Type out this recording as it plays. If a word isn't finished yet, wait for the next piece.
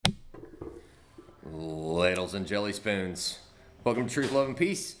Metals and Jelly Spoons. Welcome to Truth, Love, and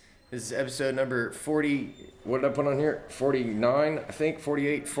Peace. This is episode number 40. What did I put on here? 49, I think.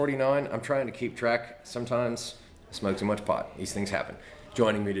 48, 49. I'm trying to keep track. Sometimes I smoke too much pot. These things happen.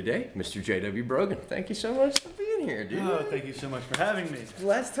 Joining me today, Mr. J.W. Brogan. Thank you so much for being here, dude. Oh, thank you so much for having me. The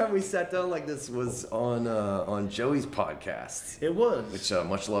last time we sat down like this was on Joey's podcast. It was. Which,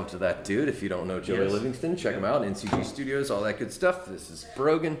 much love to that dude. If you don't know Joey Yes. Livingston, check him out. NCG Studios, all that good stuff. This is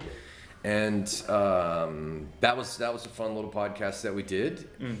Brogan. And that was a fun little podcast that we did.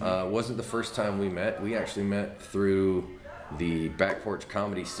 Mm-hmm. Wasn't the first time we met. We actually met through the Back Porch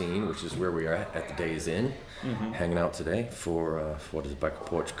Comedy Scene, which is where we are at the Days Inn, hanging out today for what is Back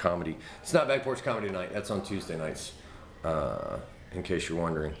Porch Comedy. It's not Back Porch Comedy Night. That's on Tuesday nights, in case you're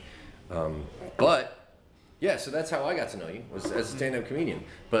wondering. But yeah, so that's how I got to know you, was as a stand-up comedian.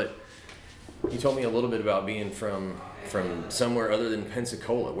 But you told me a little bit about being from somewhere other than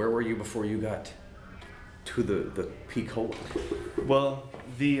Pensacola. Where were you before you got to the P-Cola? Well,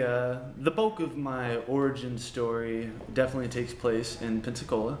 the bulk of my origin story definitely takes place in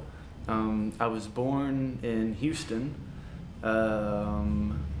Pensacola. I was born in Houston.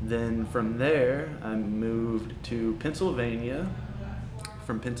 Then from there, I moved to Pennsylvania.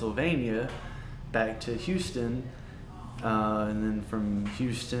 From Pennsylvania, back to Houston. And then from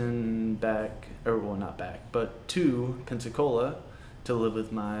Houston to Pensacola to live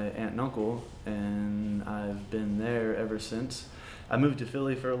with my aunt and uncle, and I've been there ever since. I moved to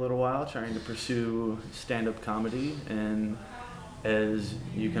Philly for a little while trying to pursue stand-up comedy, and as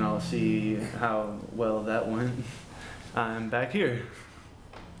you can all see how well that went, I'm back here.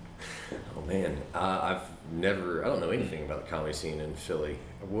 Oh man, I don't know anything about the comedy scene in Philly.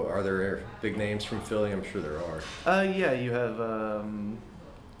 Are there big names from Philly? I'm sure there are. Yeah, you have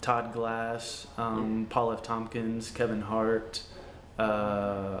Todd Glass, Paul F. Tompkins, Kevin Hart.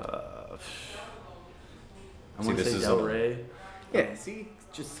 I want to say Del Rey. Yeah, see,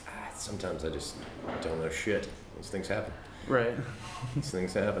 just sometimes I just don't know shit. These things happen. Right. These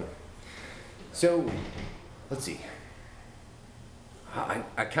things happen. So, let's see.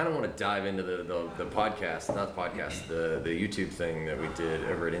 I kind of want to dive into the podcast, not the podcast, the YouTube thing that we did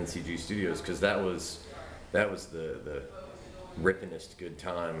over at NCG Studios, because that was the rippingest good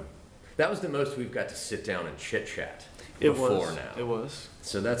time. That was the most we've got to sit down and chit chat before now. It was.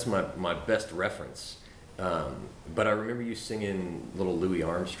 So that's my best reference. But I remember you singing Little Louis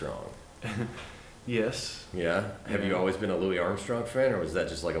Armstrong. Yes. Yeah? Have you always been a Louis Armstrong fan, or was that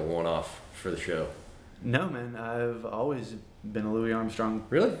just like a one-off for the show? No, man. I've always been a Louis Armstrong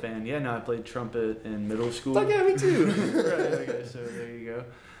fan. Yeah, no, I played trumpet in middle school. Fuck yeah, me too. Right, okay, so there you go.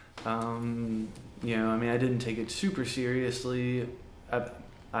 I didn't take it super seriously.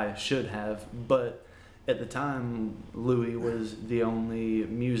 I should have, but at the time, Louis was the only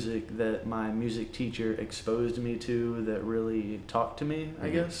music that my music teacher exposed me to that really talked to me, I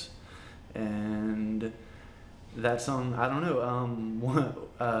guess. And that song, I don't know.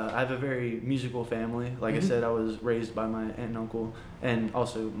 I have a very musical family. Like I said, I was raised by my aunt and uncle, and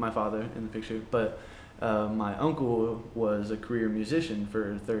also my father in the picture. But my uncle was a career musician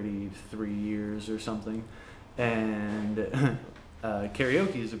for 33 years or something, and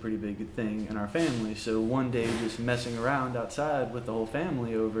karaoke is a pretty big thing in our family. So one day, just messing around outside with the whole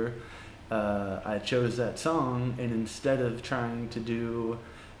family over, I chose that song, and instead of trying to do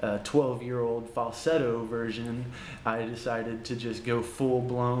a 12-year-old falsetto version, I decided to just go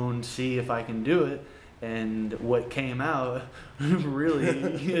full-blown, see if I can do it. And what came out,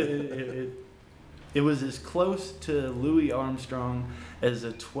 really, it was as close to Louis Armstrong as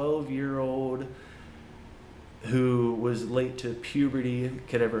a 12-year-old who was late to puberty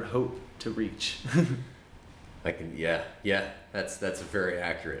could ever hope to reach. That's very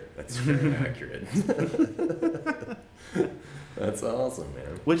accurate. That's very accurate. That's awesome,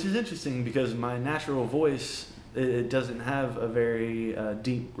 man. Which is interesting because my natural voice, it doesn't have a very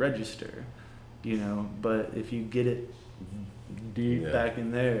deep register, but if you get it deep back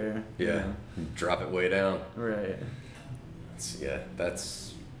in there, drop it way down. Right.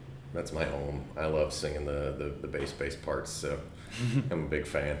 That's my home. I love singing the bass parts, so I'm a big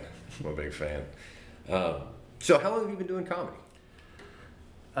fan. So how long have you been doing comedy?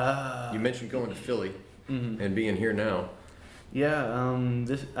 You mentioned going to Philly and being here now. Yeah,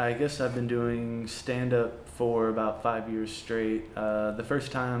 I guess I've been doing stand-up for about 5 years straight. The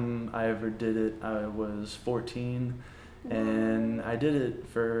first time I ever did it, I was 14, and I did it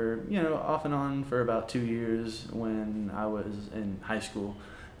for, off and on for about 2 years when I was in high school.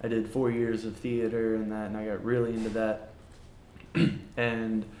 I did 4 years of theater and I got really into that.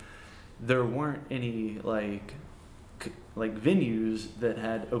 And there weren't any, like venues that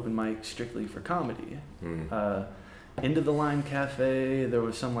had open mics strictly for comedy. Into the Line Cafe, there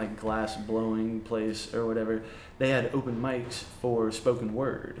was some like glass blowing place or whatever. They had open mics for spoken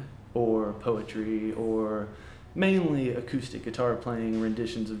word or poetry or mainly acoustic guitar playing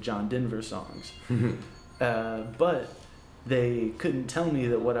renditions of John Denver songs. But they couldn't tell me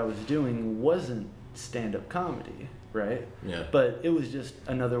that what I was doing wasn't stand-up comedy, right? Yeah. But it was just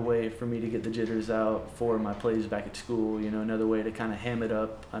another way for me to get the jitters out for my plays back at school, another way to kind of ham it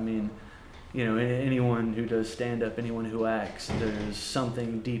up. I mean, anyone who does stand-up, anyone who acts, there's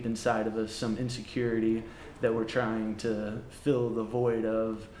something deep inside of us, some insecurity that we're trying to fill the void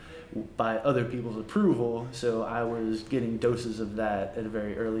of by other people's approval. So I was getting doses of that at a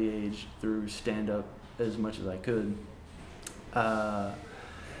very early age through stand-up as much as I could.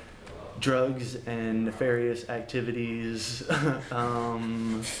 Drugs and nefarious activities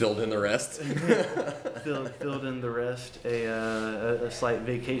filled in the rest. filled in the rest. A slight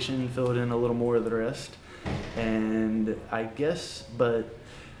vacation filled in a little more of the rest. And I guess, but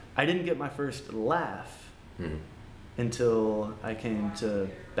I didn't get my first laugh until I came to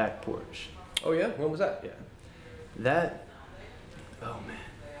Back Porch. Oh yeah? When was that? Yeah. Oh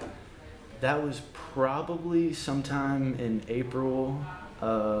man. That was probably sometime in April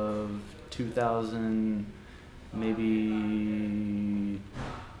of 2000, maybe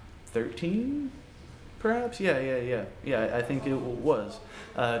 13, perhaps? Yeah, I think it was.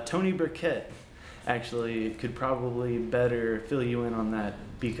 Tony Burkett actually could probably better fill you in on that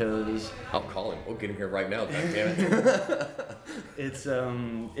because... I'll call him. We'll get him here right now, goddammit.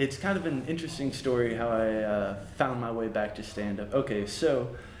 It's kind of an interesting story how I found my way back to stand-up. Okay,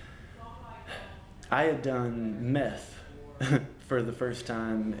 so I had done meth for the first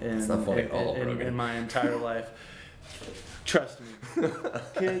time in my entire life. Trust me.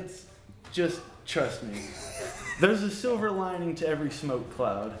 Kids, just trust me. There's a silver lining to every smoke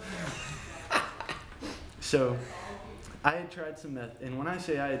cloud. So I had tried some meth, and when I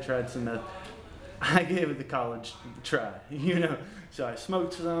say I had tried some meth, I gave it the college try, So I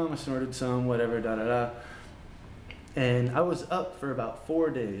smoked some, I snorted some, whatever, da-da-da. And I was up for about 4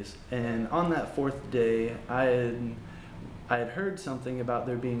 days, and on that fourth day, I had heard something about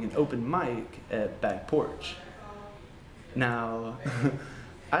there being an open mic at Back Porch. Now,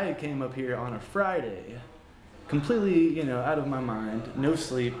 I came up here on a Friday, completely, out of my mind, no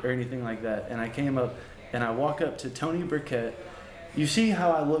sleep or anything like that, and I came up, and I walk up to Tony Burkett. You see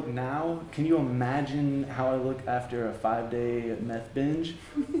how I look now? Can you imagine how I look after a 5-day meth binge?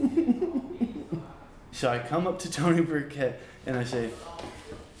 So I come up to Tony Burkett and I say,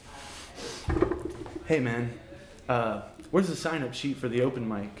 "Hey man, where's the sign-up sheet for the open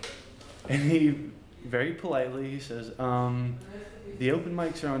mic?" And he very politely says, "The open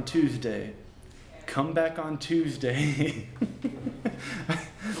mics are on Tuesday. Come back on Tuesday."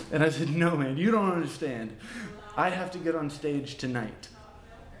 And I said, "No man, you don't understand. I have to get on stage tonight."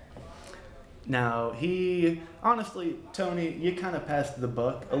 Now, honestly, Tony, you kind of passed the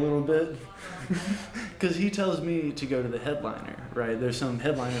buck a little bit because he tells me to go to the headliner, right? There's some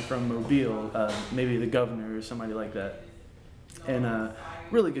headliner from Mobile, maybe the governor or somebody like that, and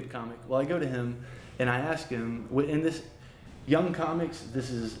really good comic. Well, I go to him and I ask him, in this young comics,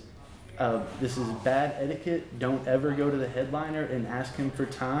 this is bad etiquette. Don't ever go to the headliner and ask him for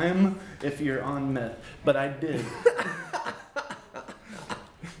time if you're on meth. But I did.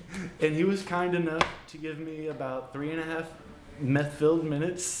 And he was kind enough to give me about 3.5 meth-filled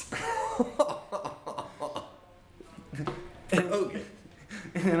minutes. Okay.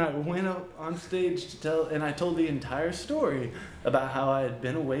 And I went up on stage and I told the entire story about how I had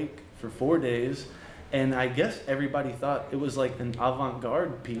been awake for 4 days. And I guess everybody thought it was like an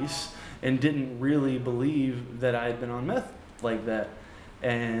avant-garde piece and didn't really believe that I had been on meth like that.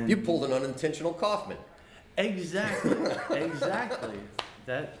 And you pulled an unintentional Kaufman. Exactly.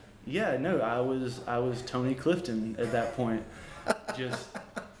 I was Tony Clifton at that point. Just,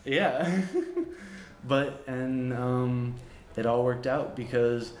 yeah. But, it all worked out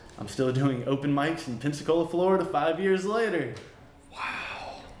because I'm still doing open mics in Pensacola, Florida 5 years later.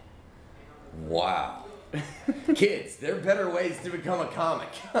 Wow. Kids, there are better ways to become a comic.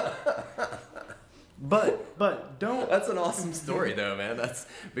 But don't... That's an awesome story though, man. That's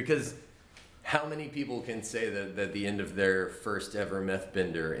because how many people can say that the end of their first ever meth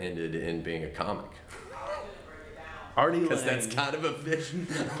bender ended in being a comic? Artie Lang. Because that's kind of a vision.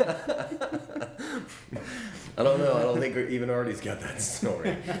 I don't know. I don't think even Artie's got that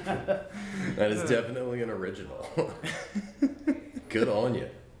story. That is definitely an original. Good on you.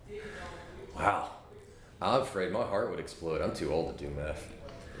 Wow. I'm afraid my heart would explode. I'm too old to do meth.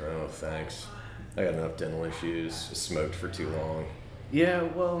 Oh, thanks. I got enough dental issues. Smoked for too long. Yeah,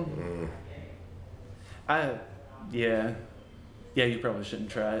 well, yeah, you probably shouldn't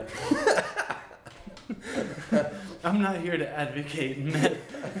try it. I'm not here to advocate meth.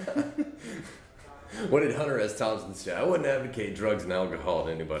 What did Hunter S. Thompson say? I wouldn't advocate drugs and alcohol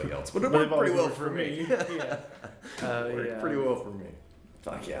to anybody else, but it worked pretty well for me. Yeah. It worked pretty well for me.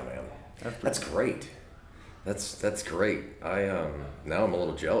 Fuck yeah, man. That's great. That's great. Now I'm a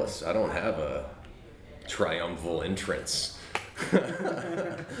little jealous. I don't have a triumphal entrance.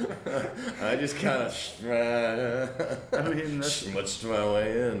 I just kind of smushed my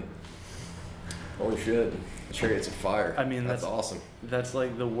way in. Holy shit. Chariots of Fire. I mean, that's awesome. That's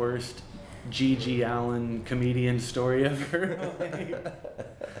like the worst G.G. Allen comedian story ever.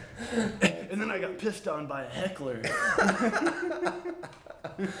 And then I got pissed on by a heckler.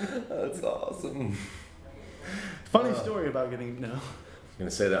 That's awesome. Funny story about getting, no. I was going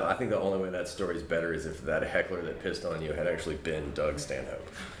to say that I think the only way that story's better is if that heckler that pissed on you had actually been Doug Stanhope.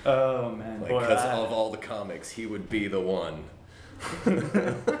 Oh, man. Because of all the comics, he would be the one.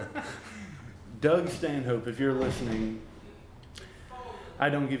 Doug Stanhope, if you're listening, I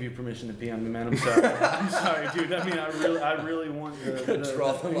don't give you permission to pee on me, man. I'm sorry. I'm sorry, dude. I mean, I really want the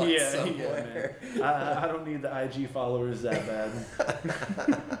draw the line somewhere. Yeah, man. I don't need the IG followers that bad.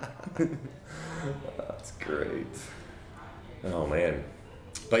 That's great. Oh man,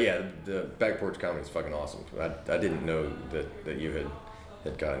 but yeah, the Back Porch Comedy is fucking awesome. I didn't know that you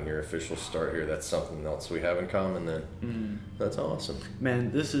had gotten your official start here. That's something else we have in common then. That's awesome.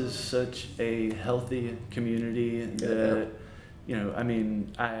 Man, this is such a healthy community that. You know, I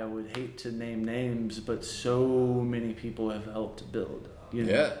mean, I would hate to name names, but so many people have helped build. You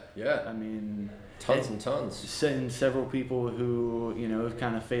know? Yeah. I mean, tons and tons. And several people who, you know, have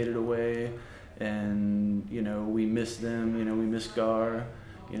kind of faded away, and, you know, we miss them. You know, we miss Gar.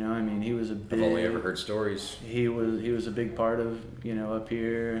 You know, I mean, he was a big... I've only ever heard stories. He was a big part of, you know, up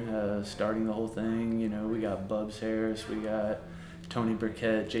here, starting the whole thing. You know, we got Bubs Harris, we got Tony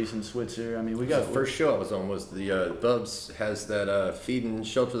Burkett, Jason Switzer. I mean, we got... The first show I was on was the Bubs has that feed and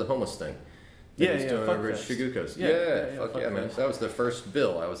shelter the homeless thing. He's doing over at Shiguko's. Fuck yeah, man. That was the first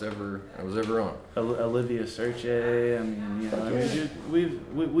bill I was ever on. Olivia Searche. I mean, you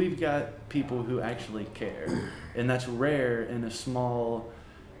know, we've got people who actually care, and that's rare in a small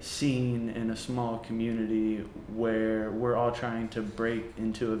scene, in a small community where we're all trying to break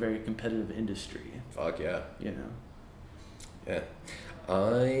into a very competitive industry. Fuck yeah. You know. Yeah,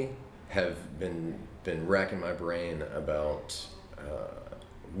 I have been racking my brain about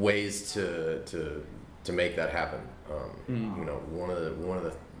ways to make that happen. You know, one of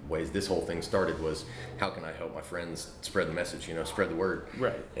the ways this whole thing started was how can I help my friends spread the message? You know, spread the word.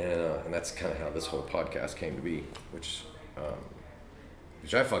 Right. And that's kind of how this whole podcast came to be, which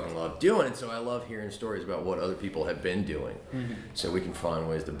I fucking love doing. And so I love hearing stories about what other people have been doing, so we can find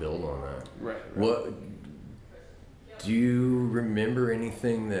ways to build on that. Right. What? Do you remember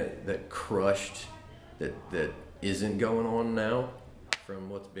anything that crushed that isn't going on now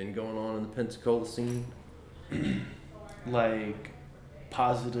from what's been going on in the Pensacola scene? Like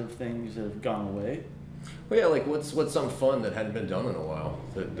positive things that have gone away? Well, yeah, like what's some fun that hadn't been done in a while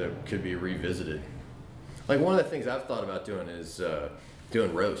that could be revisited? Like one of the things I've thought about doing is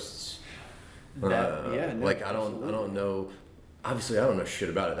doing roasts. I don't know. Obviously, I don't know shit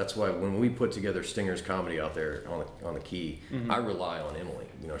about it. That's why when we put together Stinger's Comedy out there on the Key, I rely on Emily.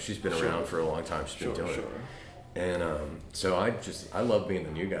 You know, she's been around for a long time. She's been doing it. And so I love being the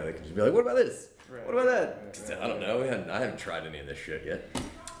new guy that can just be like, what about this? Right. What about that? Right. I don't know. I haven't tried any of this shit yet.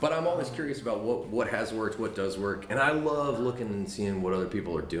 But I'm always curious about what has worked, what does work. And I love looking and seeing what other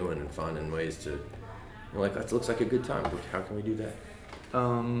people are doing and finding ways to, you know, like, that looks like a good time. How can we do that?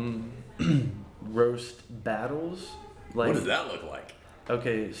 Roast battles. Like, what does that look like?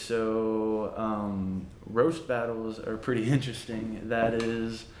 Okay, so roast battles are pretty interesting. That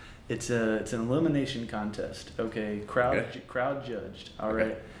is, it's an elimination contest. Okay, crowd judged. All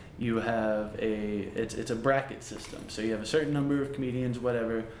right, you have it's a bracket system. So you have a certain number of comedians,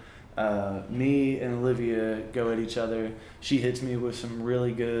 whatever. Me and Olivia go at each other. She hits me with some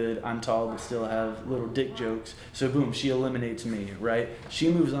really good, I'm tall but still have little dick jokes. So boom, she eliminates me, right? She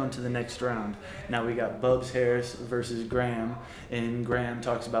moves on to the next round. Now we got Bubs Harris versus Graham, and Graham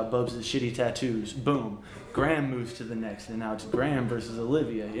talks about Bubs' shitty tattoos. Boom. Graham moves to the next, and now it's Graham versus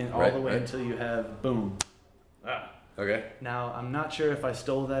Olivia, and all the way until you have boom. Okay. Now, I'm not sure if I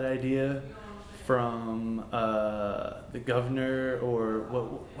stole that idea from the governor or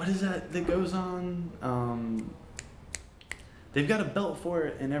what is that goes on? They've got a belt for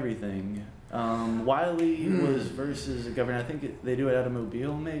it and everything. Wiley was versus the governor. I think they do it out of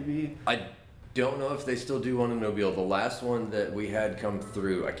Mobile, maybe. don't know if they still do one in Mobile. The last one that we had come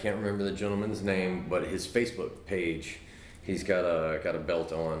through, I can't remember the gentleman's name, but his Facebook page, he's got a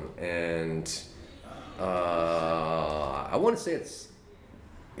belt on, and I want to say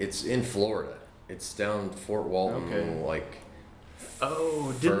it's in Florida. It's down Fort Walton, Okay. like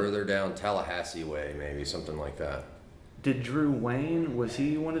Oh, further down Tallahassee way, maybe something like that. Did Drew Wayne, was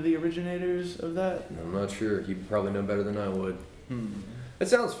he one of the originators of that? I'm not sure. You probably know better than I would. Hmm. It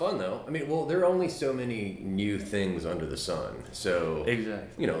sounds fun though. I mean, well, there are only so many new things under the sun. So, Exactly.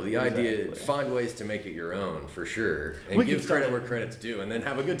 you know, the idea, Exactly. find ways to make it your own for sure. And We could give start credit it. where credit's due and then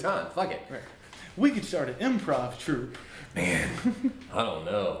have a good time. Fuck it. Right. We could start an improv troupe. Man, I don't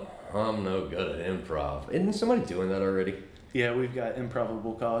know. I'm no good at improv. Isn't somebody doing that already? Yeah, we've got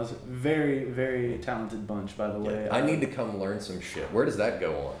Improbable Cause. Very, very talented bunch, by the way. I need to come learn some shit. Where does that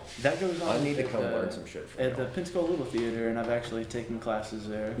go on? That goes on. I need to at come the- learn some shit from At the y'all. Pensacola Little Theater, and I've actually taken classes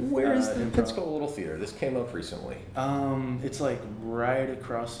there. Where is the improv. Pensacola Little Theater? This came up recently. It's like right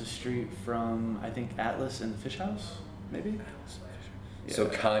across the street from, I think, Atlas and the Fish House, maybe? So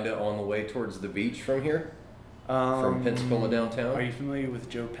kind of on the way towards the beach from here? From Pensacola downtown? Are you familiar with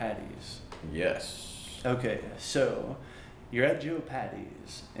Joe Patty's? Yes. Okay, so you're at Joe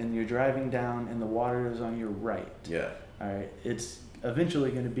Patty's, and you're driving down, and the water is on your right. Yeah. All right, it's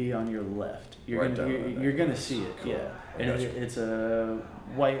eventually going to be on your left. You're Right gonna, down on you're that. going to see it, Cool. yeah. I And gotcha. it's a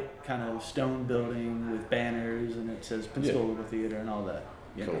white kind of stone building with banners, and it says Pensacola Little Theater and all that.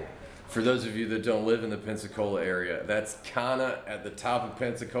 Yeah. Cool. For those of you that don't live in the Pensacola area, that's kind of at the top of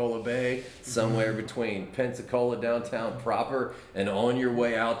Pensacola Bay, somewhere between Pensacola downtown proper and on your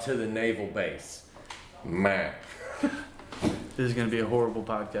way out to the naval base. Man. This is going to be a horrible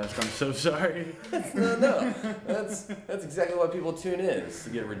podcast. I'm so sorry. No. That's exactly why people tune in, is to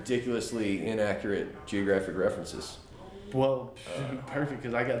get ridiculously inaccurate geographic references. Well, perfect,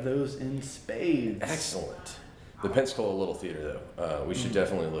 because I got those in spades. Excellent. The Pensacola Little Theater, though, we should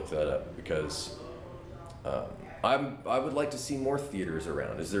definitely look that up because I would like to see more theaters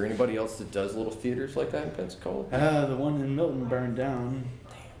around. Is there anybody else that does little theaters like that in Pensacola? The one in Milton burned down.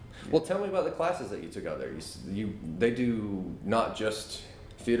 Well, tell me about the classes that you took out there. They do not just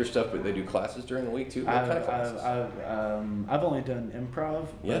theater stuff, but they do classes during the week too. What kind of classes? I've only done improv,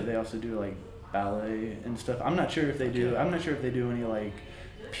 Yeah. but they also do like ballet and stuff. I'm not sure if they do. Okay. I'm not sure if they do any like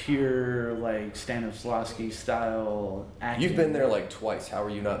pure like Stanislavski style acting. You've been there like twice. How are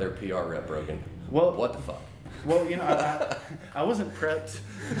you not their PR rep, Brogan? Well, What the fuck? Well, you know, I wasn't prepped.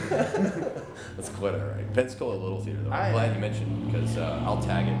 That's quite all right. Pensacola Little Theater, though. I'm I- glad you mentioned because I'll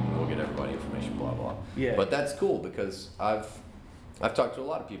tag it and we'll get everybody information. Blah blah. Yeah. But that's cool because I've talked to a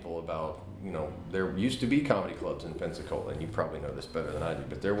lot of people about, you know, there used to be comedy clubs in Pensacola, and you probably know this better than I do.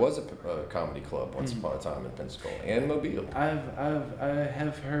 But there was a comedy club once upon a time in Pensacola and Mobile. I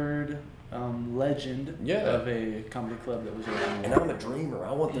have heard legend Yeah. of a comedy club that was open. And I'm a dreamer.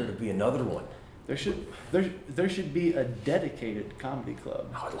 I want there to be another one. There should be a dedicated comedy club.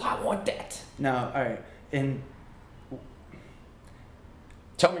 I want that. Now, all right, and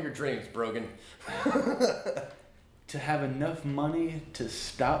Tell me your dreams, Brogan. to have enough money to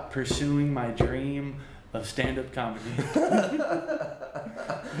stop pursuing my dream of stand-up comedy.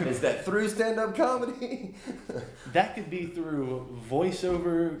 Is that through stand-up comedy? That could be through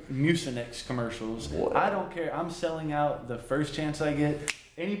voiceover Mucinex commercials. What? I don't care. I'm selling out the first chance I get.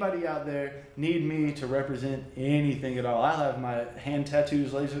 Anybody out there need me to represent anything at all? I'll have my hand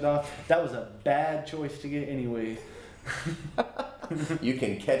tattoos lasered off. That was a bad choice to get anyway. You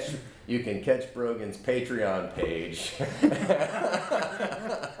can catch Brogan's Patreon page.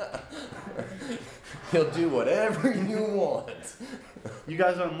 He'll do whatever you want. You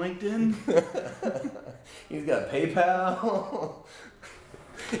guys on LinkedIn? He's got PayPal.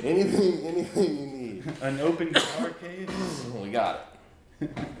 anything you need. An open guitar case? We got it.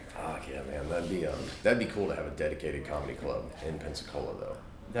 Oh yeah, man, that'd be cool to have a dedicated comedy club in Pensacola, though.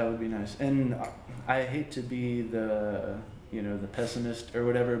 That would be nice. And I hate to be the pessimist or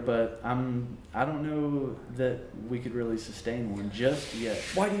whatever, but I don't know that we could really sustain one just yet.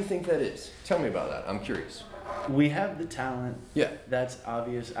 Why do you think that is? Tell me about that. I'm curious. We have the talent. Yeah. That's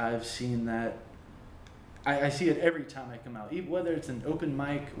obvious. I've seen that. I see it every time I come out. Whether it's an open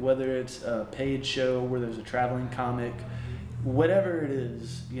mic, whether it's a paid show where there's a traveling comic, whatever it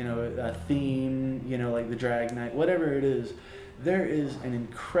is, a theme, like the drag night, whatever it is, there is an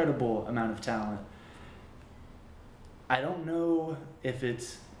incredible amount of talent. I don't know if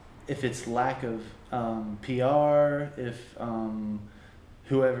it's lack of PR, if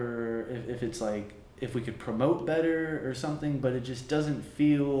it's like if we could promote better or something, but it just doesn't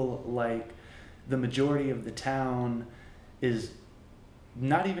feel like the majority of the town is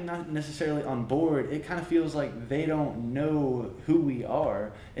not necessarily on board. It kind of feels like they don't know who we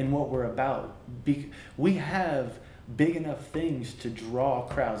are and what we're about. We have big enough things to draw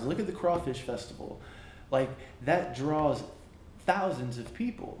crowds. Look at the Crawfish Festival. Like, that draws thousands of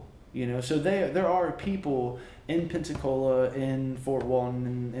people, you know. So there are people in Pensacola, in Fort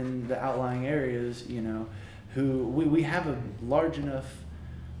Walton, in the outlying areas, you know, who we have a large enough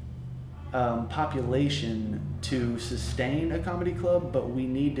population to sustain a comedy club, but we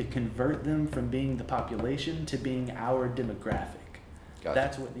need to convert them from being the population to being our demographic. Gotcha.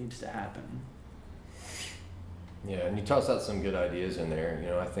 That's what needs to happen. Yeah, and you toss out some good ideas in there. You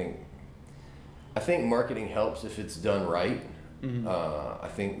know, I think marketing helps if it's done right. Mm-hmm. I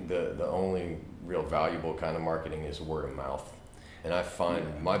think the only real valuable kind of marketing is word of mouth. And I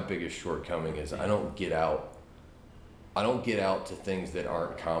find my biggest shortcoming is I don't get out to things that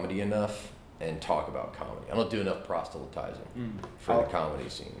aren't comedy enough and talk about comedy. I don't do enough proselytizing for the comedy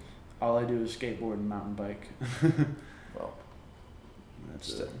scene. All I do is skateboard and mountain bike. Well,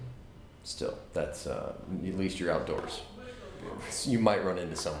 That's still, that's at least you're outdoors. You might run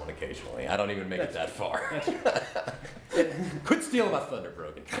into someone occasionally. I don't even make it that far. Quit stealing my thunder,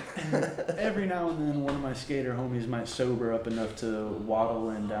 Brogan. Every now and then, one of my skater homies might sober up enough to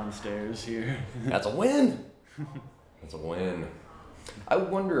waddle in downstairs here. That's a win. That's a win. I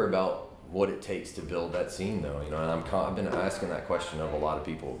wonder about what it takes to build that scene, though. You know, and I've been asking that question of a lot of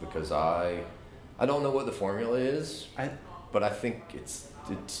people because I don't know what the formula is, but I think it's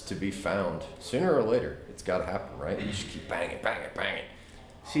to be found sooner or later. It's got to happen, right? You just keep banging.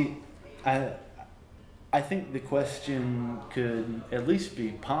 See, I think the question could at least be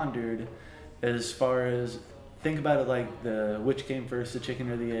pondered as far as, think about it like which came first, the chicken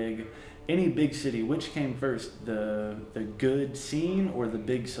or the egg. Any big city, which came first, the good scene or the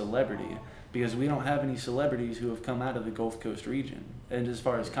big celebrity? Because we don't have any celebrities who have come out of the Gulf Coast region. And as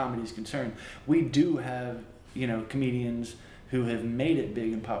far as comedy is concerned, we do have, you know, comedians who have made it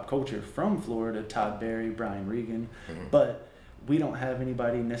big in pop culture from Florida, Todd Barry, Brian Regan, but we don't have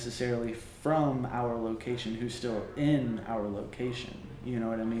anybody necessarily from our location who's still in our location. You know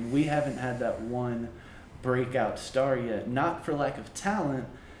what I mean? We haven't had that one breakout star yet, not for lack of talent,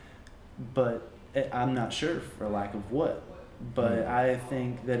 but I'm not sure for lack of what. But I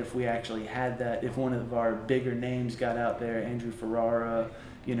think that if we actually had that, if one of our bigger names got out there, Andrew Ferrara,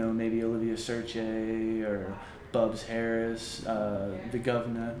 you know, maybe Olivia Serche or Bubs Harris, the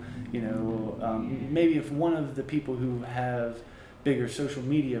governor, you know, maybe if one of the people who have bigger social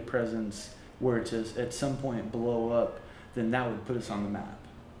media presence were to at some point blow up, then that would put us on the map,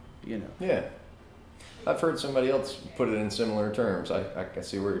 you know. Yeah. I've heard somebody else put it in similar terms. I can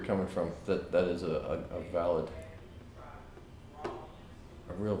see where you're coming from. That is a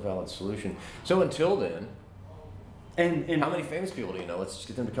real valid solution. So until then, and how many famous people do you know? Let's just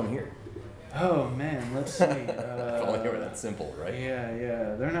get them to come here. Oh man, let's see. If only it were that simple, right?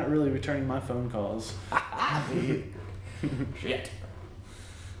 Yeah. They're not really returning my phone calls. Shit.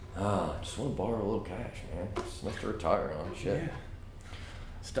 Just want to borrow a little cash, man. Just enough to retire on. Shit. Yeah.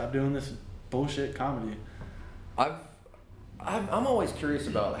 Stop doing this bullshit comedy. I'm always curious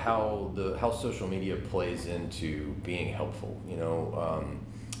about how social media plays into being helpful, you know.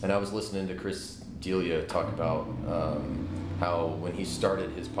 And I was listening to Chris D'Elia talk about how when he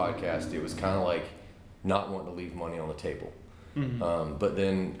started his podcast, it was kind of like not wanting to leave money on the table. Mm-hmm. But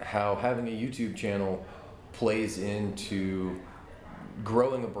then how having a YouTube channel plays into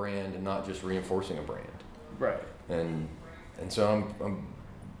growing a brand and not just reinforcing a brand. Right. And so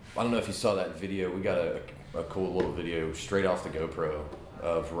I don't know if you saw that video. We got a cool little video straight off the GoPro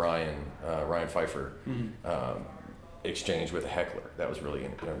of Ryan Pfeiffer exchange with a heckler. That was really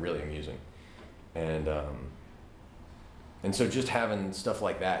amusing. And so just having stuff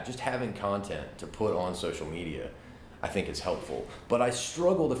like that, just having content to put on social media, I think is helpful. But I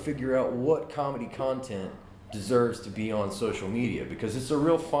struggle to figure out what comedy content deserves to be on social media, because it's a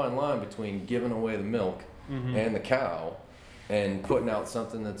real fine line between giving away the milk and the cow and putting out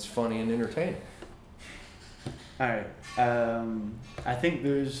something that's funny and entertaining. All right. I think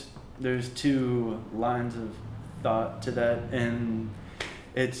there's two lines of thought to that, and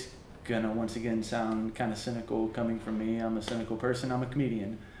it's gonna once again sound kind of cynical coming from me. I'm a cynical person. I'm a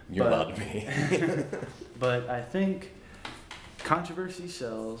comedian. You're allowed to be. But I think controversy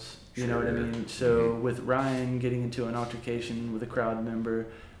sells. You know what I mean? So Mm-hmm. with Ryan getting into an altercation with a crowd member,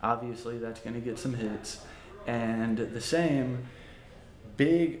 obviously that's going to get some hits. And the same,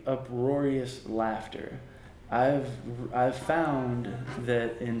 big uproarious laughter. I've found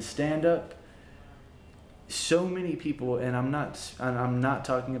that in stand-up so many people, and I'm not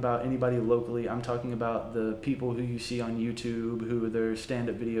talking about anybody locally. I'm talking about the people who you see on YouTube, who their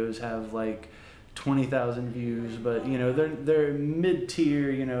stand-up videos have like 20,000 views, but you know they're mid-tier.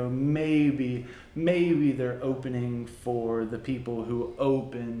 You know, maybe they're opening for the people who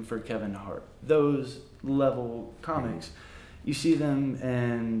open for Kevin Hart. Those level comics, you see them,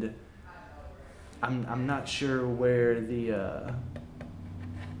 and I'm not sure where the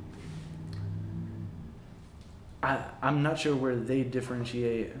I'm not sure where they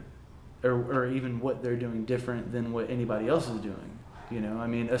differentiate, or even what they're doing different than what anybody else is doing. You know, I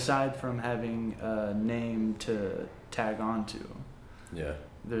mean, aside from having a name to tag onto, Yeah.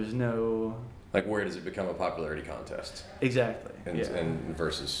 there's no. Like, where does it become a popularity contest? Exactly. And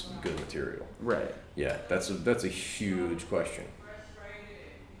versus good material. Right. Yeah, that's a huge question.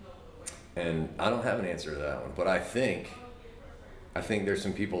 And I don't have an answer to that one, but I think there's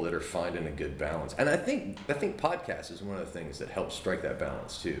some people that are finding a good balance. And I think podcast is one of the things that helps strike that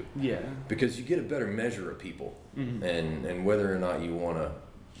balance too. Yeah. Because you get a better measure of people, and whether or not you want to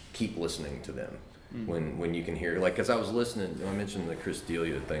keep listening to them. When you can hear, like, because I was listening, I mentioned the Chris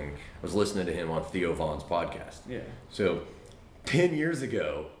D'Elia thing, I was listening to him on Theo Von's podcast. Yeah. So 10 years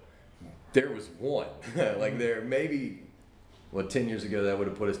ago, there was one. Like, there maybe, 10 years ago, that would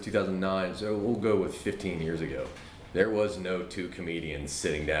have put us 2009, so we'll go with 15 years ago. There was no two comedians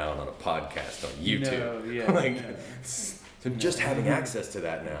sitting down on a podcast on YouTube. No, yeah. Like, so just having access to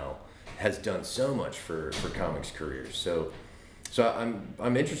that now has done so much for comics careers. So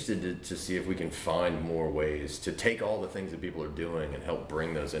I'm interested to see if we can find more ways to take all the things that people are doing and help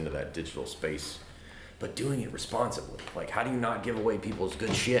bring those into that digital space, but doing it responsibly. Like, how do you not give away people's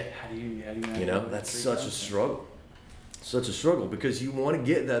good shit? How do you not You know, that's such a struggle. Such a struggle, because you want to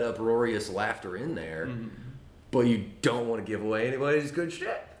get that uproarious laughter in there, but you don't want to give away anybody's good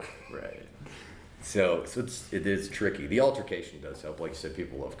shit. Right. So it is tricky. The altercation does help. Like you said,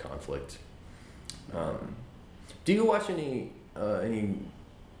 people love conflict. Do you watch any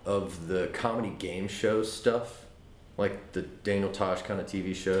of the comedy game show stuff, like the Daniel Tosh kind of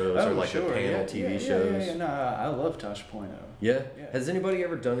TV shows, or like the panel TV shows? Yeah. No, I love Tosh Point oh. Yeah? Has anybody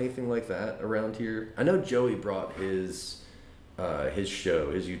ever done anything like that around here? I know Joey brought his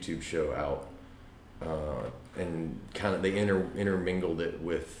YouTube show out, and kind of they intermingled it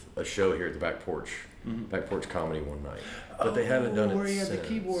with a show here at the Back Porch Comedy one night, but they haven't done it where you had since. the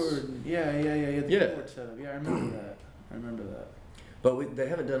keyboard. Yeah. The keyboard setup. Yeah, I remember that. But they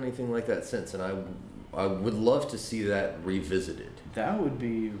haven't done anything like that since, and I would love to see that revisited. That would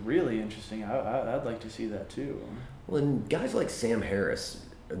be really interesting. I'd like to see that too. Well, and guys like Sam Harris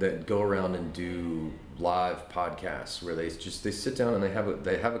that go around and do live podcasts where they sit down and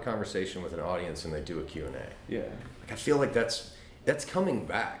they have a conversation with an audience and they do a Q&A. Yeah. Like, I feel like that's coming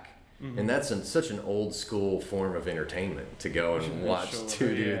back. And that's such an old school form of entertainment, to go and watch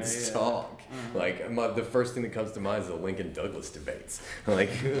two dudes talk. Like, the first thing that comes to mind is the Lincoln Douglas debates. Like,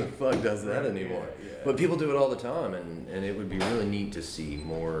 who the fuck does that anymore? Yeah. But people do it all the time, and it would be really neat to see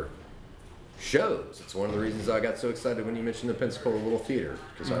more shows. It's one of the reasons I got so excited when you mentioned the Pensacola Little Theater,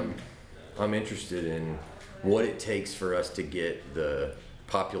 because I'm interested in what it takes for us to get the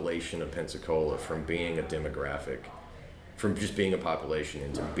population of Pensacola from being a demographic, from just being a population,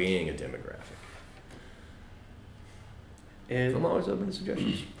 into being a demographic. I'm always open to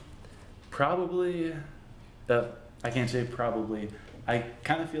suggestions. Probably, I can't say probably. I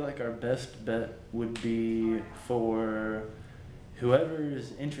kind of feel like our best bet would be for whoever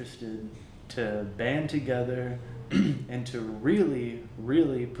is interested to band together and to really,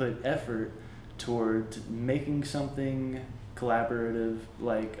 really put effort towards making something collaborative,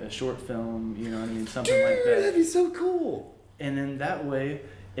 like a short film, you know what I mean, something like that. That'd be so cool. And then that way,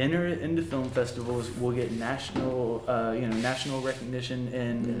 enter it into film festivals. We'll get national recognition,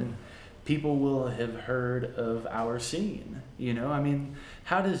 and people will have heard of our scene. You know, I mean,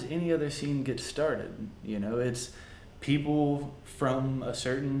 how does any other scene get started? You know, it's people from a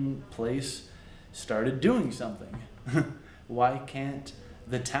certain place started doing something. Why can't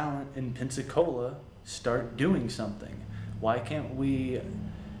the talent in Pensacola start doing something? Why can't we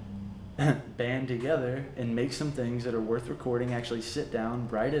band together and make some things that are worth recording, actually sit down,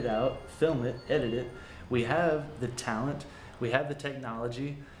 write it out, film it, edit it? We have the talent, we have the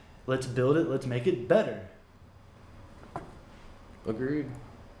technology. Let's build it, let's make it better. Agreed.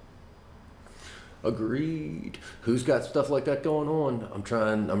 Who's got stuff like that going on?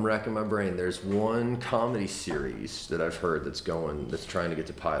 I'm racking my brain. There's one comedy series that I've heard that's trying to get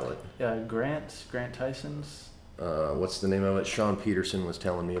to pilot. Grant Tyson's. What's the name of it? Sean Peterson was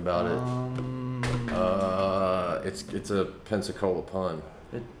telling me about it. It's a Pensacola pun.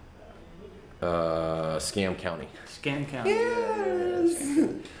 Scam County. Scam County. Yes. Yeah.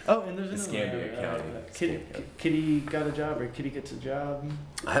 Oh, and there's Escambia another County. Kitty got a job, or Kitty gets a job.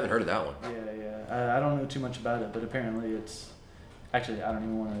 I haven't heard of that one. Yeah. I don't know too much about it, but apparently it's. Actually, I don't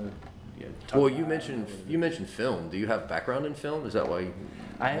even want to. Talk Well, about you mentioned film. Do you have background in film? Is that why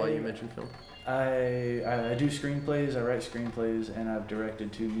you mentioned film? I do screenplays. I write screenplays, and I've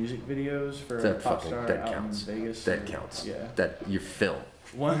directed 2 music videos for Popstar out in Vegas. That counts. Yeah. That you film.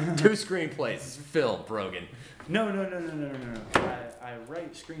 2 screenplays. Film, Brogan. No. I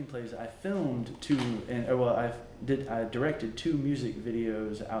write screenplays. I filmed 2, I directed 2 music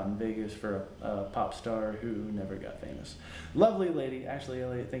videos out in Vegas for a pop star who never got famous. Lovely lady, Ashley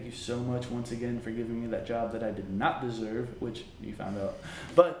Elliott. Thank you so much once again for giving me that job that I did not deserve, which you found out.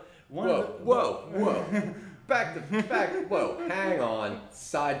 But whoa. Back. Whoa, hang on.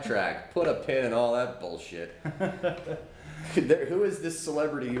 Sidetrack. Put a pin in all that bullshit. Who is this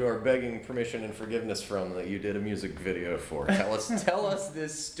celebrity you are begging permission and forgiveness from that you did a music video for? Tell us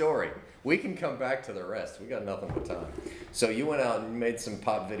this story. We can come back to the rest. We got nothing but time. So you went out and made some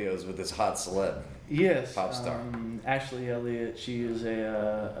pop videos with this hot celeb. Yes. Pop star. Ashley Elliott. She is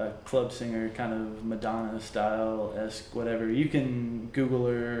a club singer, kind of Madonna style-esque, whatever. You can Google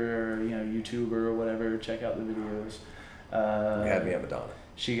her or YouTube her or whatever. Check out the videos. You had me at Madonna.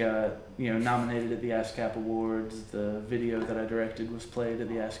 She got nominated at the ASCAP Awards. The video that I directed was played at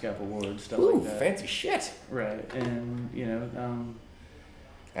the ASCAP Awards. Stuff like that. Fancy shit. Right, and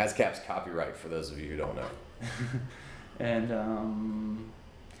ASCAP's copyright for those of you who don't know. And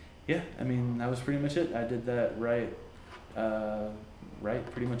yeah, I mean that was pretty much it. I did that right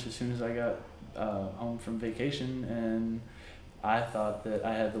pretty much as soon as I got home from vacation, and I thought that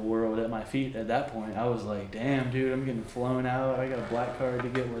I had the world at my feet at that point. I was like, damn, dude, I'm getting flown out. I got a black card to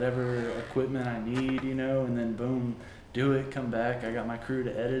get whatever equipment I need, and then boom, do it, come back. I got my crew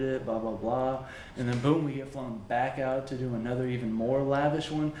to edit it, blah, blah, blah. And then boom, we get flown back out to do another even more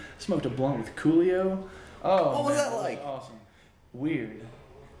lavish one. Smoked a blunt with Coolio. Oh, what was that like? Was awesome. Weird.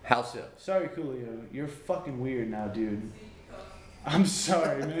 How so? Sorry, Coolio. You're fucking weird now, dude. I'm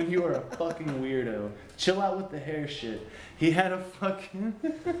sorry, man. You are a fucking weirdo. Chill out with the hair shit. He had a fucking...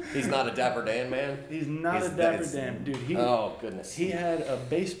 He's not a Dapper Dan, man? He's not a Dapper Dan. Dude, oh, goodness. He had a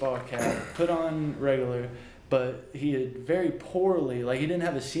baseball cap put on regular, but he had very poorly... he didn't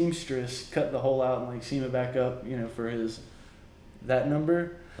have a seamstress cut the hole out and, seam it back up, for that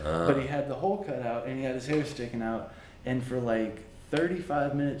number. But he had the hole cut out, and he had his hair sticking out. And for,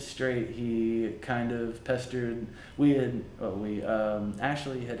 35 minutes straight, he kind of pestered.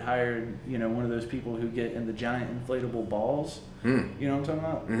 Ashley had hired, one of those people who get in the giant inflatable balls. You know what I'm talking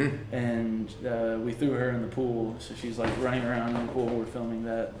about? Mm-hmm. And we threw her in the pool, so she's running around in the pool. We're filming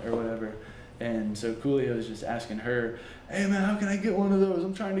that or whatever. And so Coolio is just asking her, "Hey man, how can I get one of those?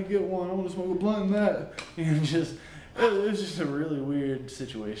 I'm trying to get one. I want to smoke a blunt in that." And it was just a really weird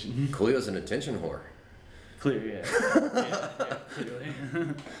situation. Coolio's an attention whore. Clear, yeah, clearly.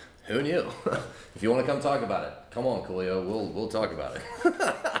 Who knew? If you want to come talk about it, come on, Coolio. We'll talk about it.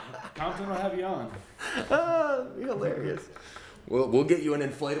 Compton will have you on. You're hilarious. We'll get you an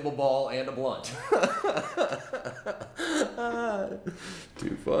inflatable ball and a blunt.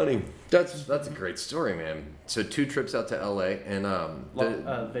 Too funny. That's a great story, man. So 2 trips out to LA and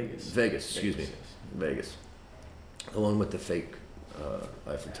Vegas. Vegas, excuse me. Vegas. The one with the fake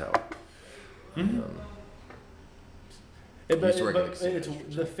Eiffel Tower. Mm-hmm.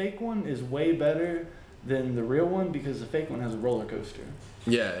 The fake one is way better than the real one because the fake one has a roller coaster.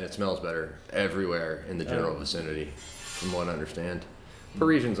 Yeah, and it smells better everywhere in the general vicinity, from what I understand.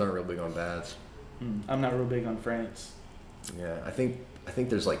 Parisians aren't real big on baths. I'm not real big on France. Yeah, I think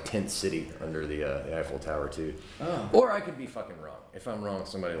there's Tent City under the Eiffel Tower too. Oh. Or I could be fucking wrong. If I'm wrong,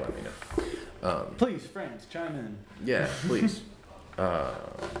 somebody let me know. Please, France, chime in. Yeah, please.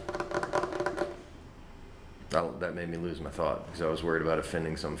 That made me lose my thought because I was worried about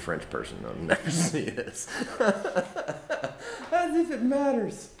offending some French person. I'll never see this. As if it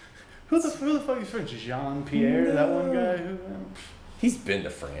matters. Who the fuck is French? Jean-Pierre, no. That one guy who... He's been to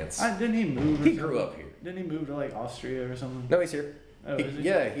France. Didn't he move? He grew up here. Didn't he move to Austria or something? No, he's here. Oh, is he?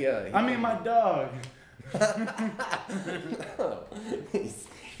 Yeah. I mean, my dog.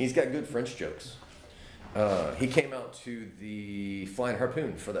 He's got good French jokes. He came out to the Flying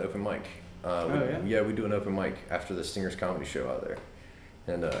Harpoon for the open mic. Yeah, we do an open mic after the Stingers comedy show out there,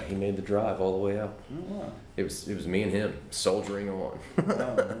 and he made the drive all the way out. Oh, wow. It was me and him soldiering on.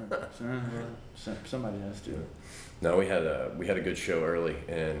 Somebody has to. No, we had a good show early,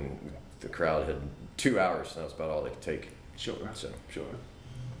 and the crowd had 2 hours, and that was about all they could take. Sure.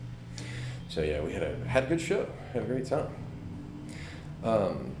 So yeah, we had a good show. Had a great time.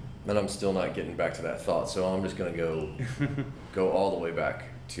 and I'm still not getting back to that thought. So I'm just gonna go all the way back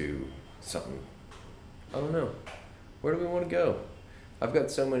to something. I don't know. Where do we want to go? I've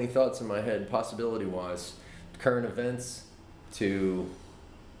got so many thoughts in my head, possibility-wise. Current events to...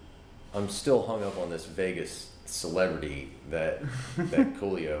 I'm still hung up on this Vegas celebrity that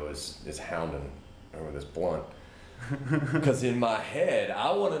Coolio is hounding over this blunt. Because in my head,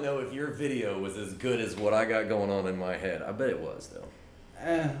 I want to know if your video was as good as what I got going on in my head. I bet it was, though.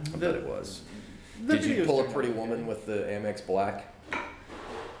 I bet it was. Did you pull a pretty woman with the Amex Black?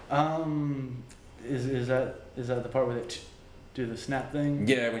 Is that the part where they do the snap thing?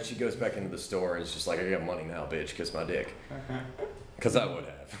 Yeah, when she goes back into the store and it's just like, I got money now, bitch, kiss my dick. Because I would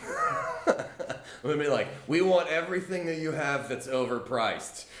have. Would be like, we want everything that you have that's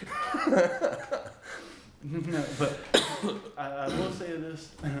overpriced. No, but I will say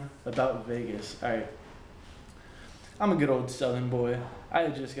this about Vegas. All right, I'm a good old Southern boy. I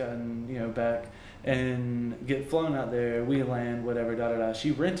had just gotten back and get flown out there. We land, whatever, da da da.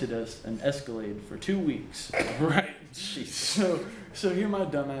 She rented us an Escalade for 2 weeks. Right. Jeez. So here my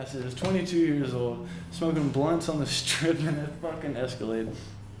dumbass is, 22 years old, smoking blunts on the strip in a fucking Escalade.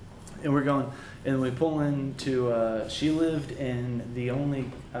 And we're going, and we pull into, she lived in the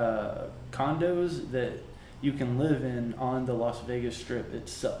only condos that you can live in on the Las Vegas Strip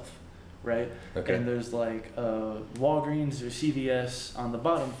itself, right? Okay. And there's like Walgreens or CVS on the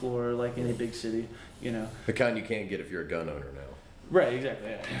bottom floor, like any big city, The kind you can't get if you're a gun owner now. Right,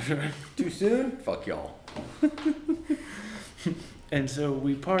 exactly. Yeah. Too soon? Fuck y'all. And so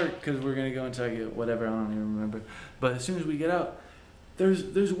we park because we're gonna go and get whatever, I don't even remember. But as soon as we get out,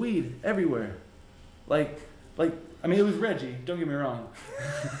 there's weed everywhere. Like I mean, it was Reggie. Don't get me wrong.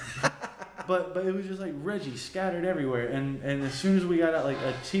 But it was just like Reggie scattered everywhere. And as soon as we got out, like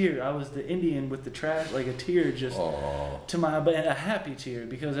a tear, I was the Indian with the trash, like a tear just to my, but a happy tear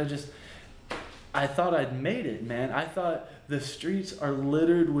because I thought I'd made it, man. I thought the streets are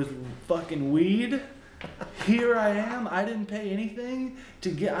littered with fucking weed. Here I am. I didn't pay anything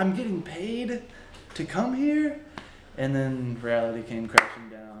I'm getting paid to come here. And then reality came crashing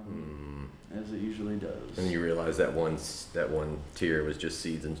down, as it usually does. And you realize that one tier was just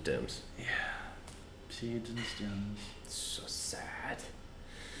seeds and stems. Yeah, seeds and stems. It's so sad.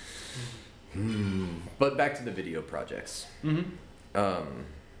 But back to the video projects.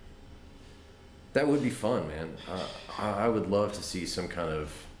 That would be fun, man. I would love to see some kind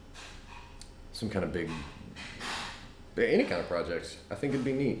of big, any kind of projects. I think it'd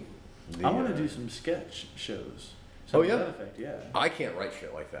be neat. I want to do some sketch shows. Oh yeah? That effect, yeah. I can't write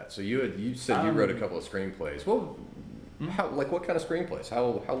shit like that. So you said you wrote a couple of screenplays. Well, what kind of screenplays?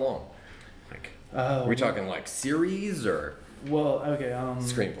 How long? Like, are we talking like series or? Well, okay.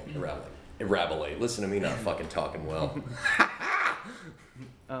 Screenplay. Rabelais. Listen to me not fucking talking well.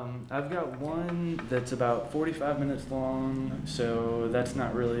 I've got one that's about 45 minutes long, so that's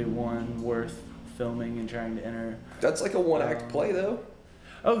not really one worth filming and trying to enter. That's like a one-act play, though.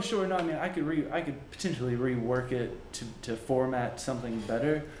 Oh, sure. No, I mean, I could potentially rework it to format something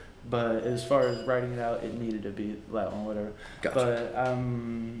better, but as far as writing it out, it needed to be that one, whatever. Gotcha. But I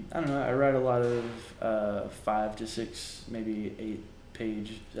don't know. I write a lot of 5 to 6, maybe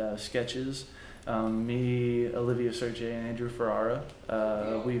 8-page sketches. Me, Olivia Serge, and Andrew Ferrara.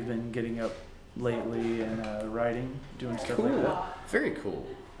 We've been getting up lately and writing, doing stuff like that. Very cool.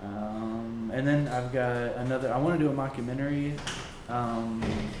 And then I've got another. I want to do a mockumentary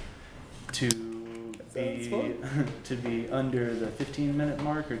to be under the 15-minute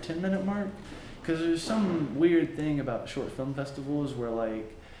mark or 10-minute mark, because there's some weird thing about short film festivals where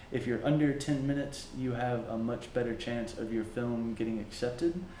like if you're under 10 minutes, you have a much better chance of your film getting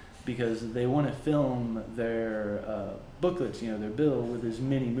accepted. Because they want to film their booklets, their bill with as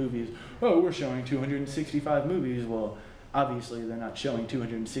many movies. Oh, we're showing 265 movies. Well, obviously they're not showing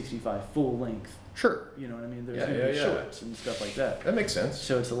 265 full length. Sure. You know what I mean? There's going to be shorts and stuff like that. That makes sense.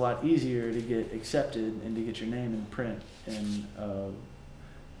 So it's a lot easier to get accepted and to get your name in print in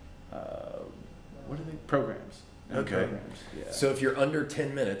what are they? Programs. Okay. Programs. Yeah. So if you're under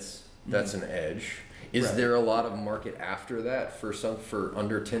 10 minutes, that's an edge. Is there a lot of market after that for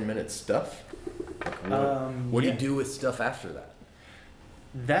under 10-minute stuff? What do you do with stuff after that?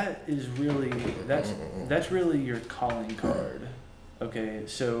 That is really that's really your calling card. Okay,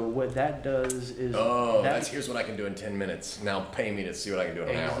 so what that does is here's what I can do in 10 minutes. Now pay me to see what I can do in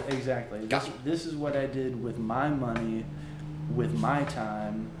an hour. Exactly. Gotcha. This is what I did with my money, with my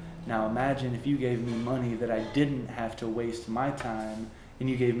time. Now imagine if you gave me money that I didn't have to waste my time. And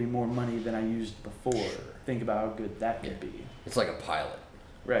you gave me more money than I used before. Think about how good that could be. It's like a pilot.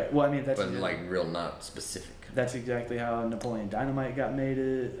 Right. Well, I mean, that's but like real not specific. That's exactly how Napoleon Dynamite got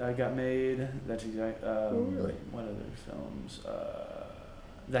made. That's exact. Really? What other films?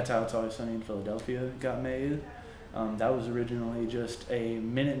 That's How It's Always Sunny in Philadelphia got made. That was originally just a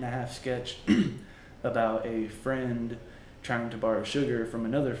 1.5-minute sketch about a friend trying to borrow sugar from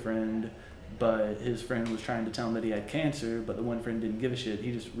another friend, but his friend was trying to tell him that he had cancer, but the one friend didn't give a shit.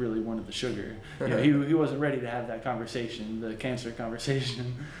 He just really wanted the sugar. You know, he wasn't ready to have that conversation, the cancer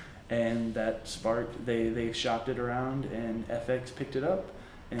conversation. And that sparked, they shopped it around, and FX picked it up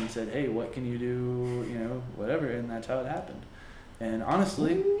and said, hey, what can you do, you know, whatever, and that's how it happened. And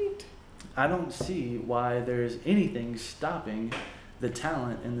honestly, I don't see why there's anything stopping the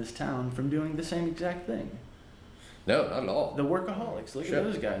talent in this town from doing the same exact thing. No, not at all. The Workaholics, look Sure. at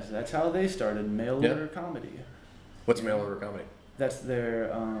those guys. That's how they started, mail order comedy. What's mail order comedy? That's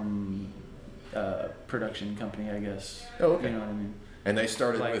their production company, I guess. Oh, okay. You know what I mean? And they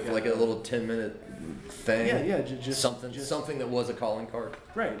started with like a little 10-minute thing. Yeah, just something that was a calling card.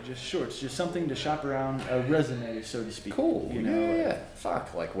 Right, just shorts, just something to shop around, a resume, so to speak. Cool. You know, yeah.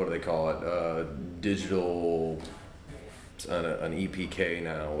 Fuck. Like, what do they call it? Digital. An EPK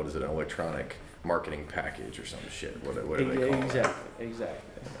now. What is it? An electronic marketing package or some shit. What do they call it?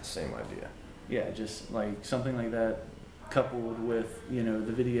 Exactly. Same idea. Yeah, just like something like that, coupled with, you know,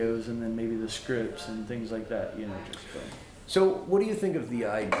 the videos and then maybe the scripts and things like that. You know, just. So, what do you think of the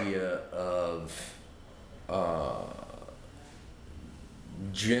idea of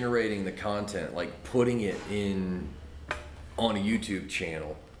generating the content, like putting it in on a YouTube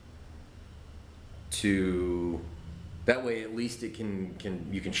channel, to that way at least it can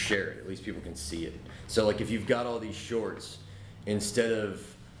you can share it, at least people can see it. So, like if you've got all these shorts, instead of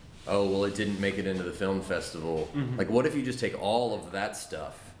oh well it didn't make it into the film festival, like what if you just take all of that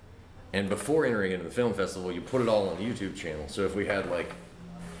stuff, and before entering into the film festival, you put it all on the YouTube channel. So if we had like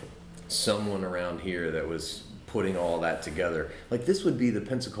someone around here that was putting all that together, like this would be the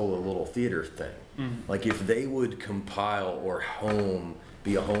Pensacola Little Theater thing. Like if they would compile or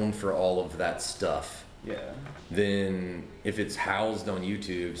be a home for all of that stuff. Yeah. Then if it's housed on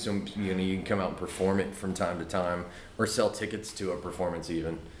YouTube, so you know you can come out and perform it from time to time, or sell tickets to a performance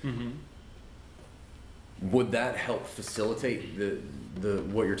even. Would that help facilitate the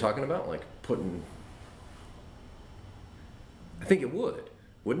what you're talking about, like putting? I think it would,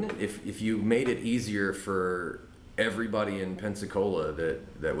 wouldn't it? If you made it easier for everybody in Pensacola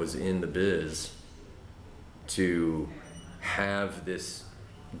that was in the biz to have this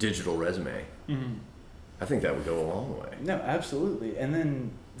digital resume, I think that would go a long way. No, absolutely. And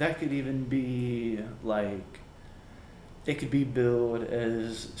then that could even be like, it could be billed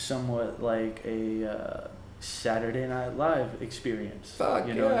as somewhat like a Saturday Night Live experience. Fuck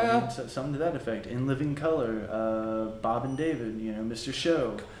you know what I yeah. mean? So, something to that effect. In Living Color, Bob and David, you know, Mr.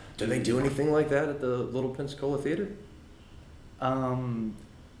 Show. Do they do anything like that at the Little Pensacola Theater?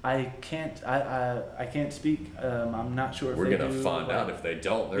 I can't speak. I'm not sure if We're they gonna do, find out if they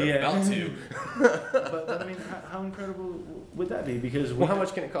don't. They're Yeah. about to. but I mean, how incredible would that be? Because Well, how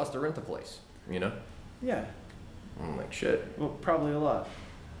much can it cost to rent the place? You know? Yeah, I'm like shit. well, probably a lot.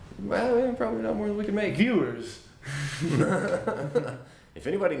 Well, probably not more than we can make. Viewers. If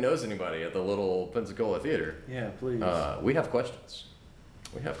anybody knows anybody at the Little Pensacola Theater, Yeah, please. we have questions.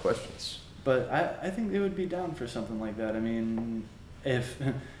 We have questions. But I think they would be down for something like that. I mean, if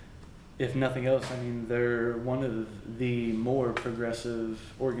nothing else, I mean, they're one of the more progressive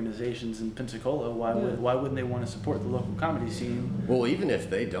organizations in Pensacola. Why wouldn't they want to support the local comedy scene? Well, even if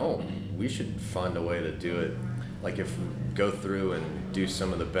they don't, we should find a way to do it. Like if we go through and do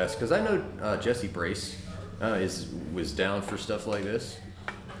some of the best, because I know Jesse Brace was down for stuff like this,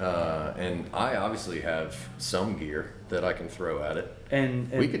 and I obviously have some gear that I can throw at it. And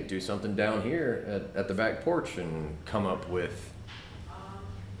We could do something down here at the back porch and come up with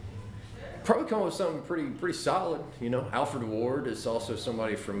something pretty solid. You know, Alfred Ward is also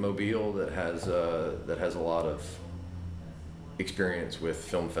somebody from Mobile that has a lot of experience with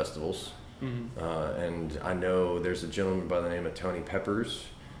film festivals. And I know there's a gentleman by the name of Tony Peppers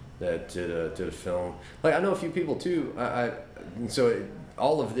that did a film. Like I know a few people too.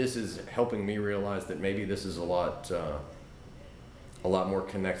 All of this is helping me realize that maybe this is a lot more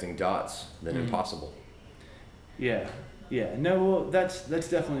connecting dots than impossible. Yeah. No, well, that's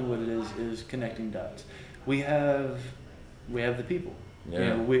definitely what it is connecting dots. We have the people. Yeah. You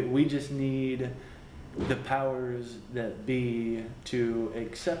know, we just need the powers that be to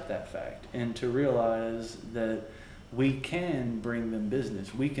accept that fact and to realize that we can bring them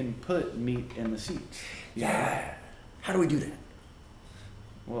business. We can put meat in the seats. you know? How do we do that?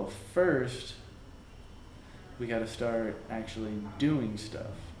 Well, first, we got to start actually doing stuff.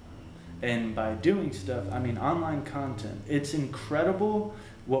 And by doing stuff, I mean online content. It's incredible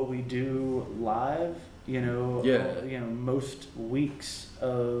what we do live. Most weeks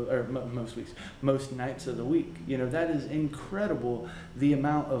most nights of the week. That is incredible. The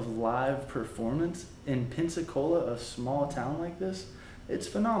amount of live performance in Pensacola, a small town like this, it's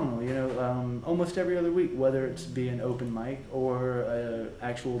phenomenal. Almost every other week, whether it's be an open mic or a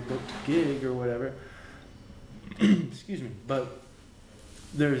actual booked gig or whatever. Excuse me, but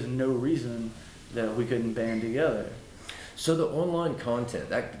there's no reason that we couldn't band together. So the online content,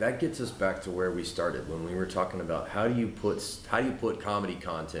 that gets us back to where we started when we were talking about how do you put comedy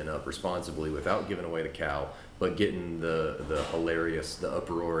content up responsibly without giving away the cow, but getting the hilarious, the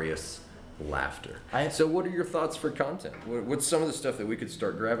uproarious laughter. So what are your thoughts for content? What's some of the stuff that we could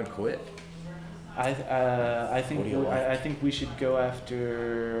start grabbing quick? I think we should go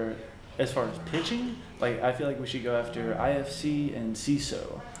after, as far as pitching, I feel like we should go after IFC and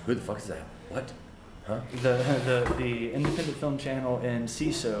CISO. Who the fuck is that? What? Huh? The Independent Film Channel and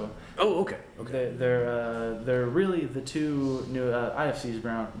CISO. Oh, okay. They're really the two new. IFC's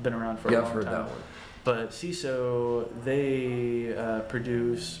been around for a long time. Yeah, I've heard that one. But CISO, they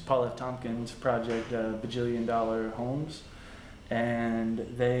produce Paul F. Tompkins' project, Bajillion Dollar Homes, and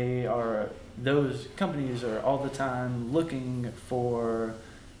those companies are all the time looking for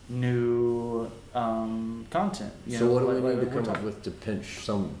new content. So what do we need to come up with to pitch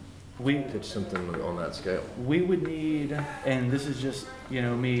something on that scale? We would need, and this is just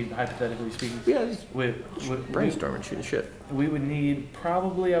me hypothetically speaking. Yeah, brainstorming, shooting shit. We would need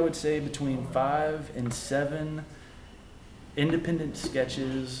probably, I would say, between 5 and 7 independent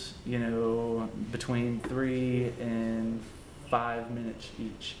sketches. Between 3 and 5 minutes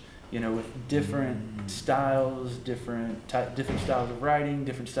each. With different styles, different styles of writing,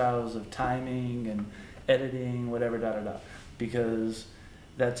 different styles of timing and editing, whatever, because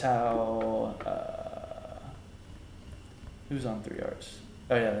that's how. Who's on 3 Arts?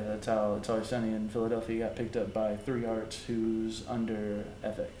 Oh yeah, that's how It's Always Sunny in Philadelphia got picked up by 3 Arts, who's under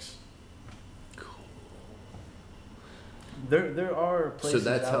FX. Cool. There are places. So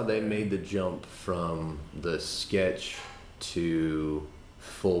that's how they made the jump from the sketch to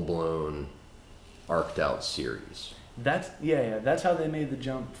full-blown arced out series. That's how they made the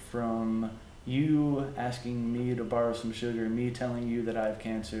jump from you asking me to borrow some sugar, me telling you that I have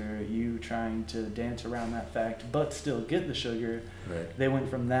cancer, you trying to dance around that fact but still get the sugar. Right. They went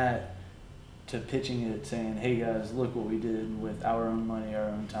from that to pitching it, saying, hey guys, look what we did with our own money, our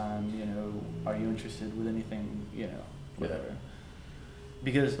own time, are you interested with anything, whatever. Yeah.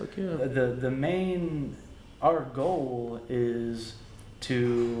 Because the main, our goal is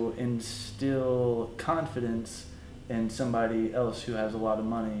to instill confidence in somebody else who has a lot of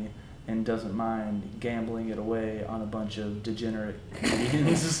money and doesn't mind gambling it away on a bunch of degenerate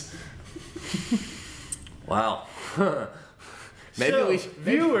comedians. Wow.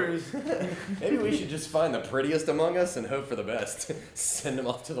 Viewers. Maybe we should just find the prettiest among us and hope for the best. Send them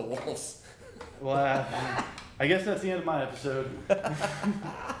off to the wolves. Well, I guess that's the end of my episode.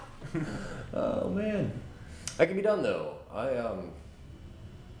 Oh man, that can be done though.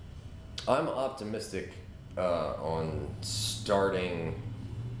 I'm optimistic on starting.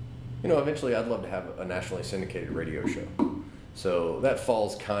 Eventually I'd love to have a nationally syndicated radio show. So that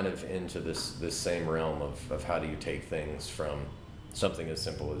falls kind of into this same realm of how do you take things from something as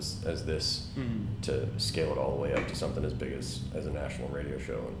simple as this to scale it all the way up to something as big as a national radio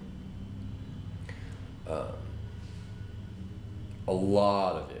show. And a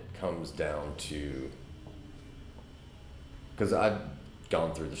lot of it comes down to, because I've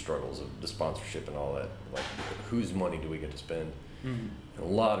gone through the struggles of the sponsorship and all that, like whose money do we get to spend? Mm-hmm. And a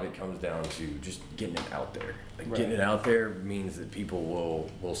lot of it comes down to just getting it out there. Like getting it out there means that people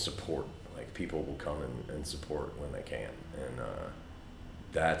will support. Like people will come and support when they can, and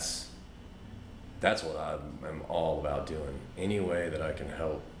that's what I'm all about doing. Any way that I can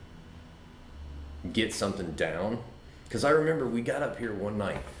help get something down, because I remember we got up here one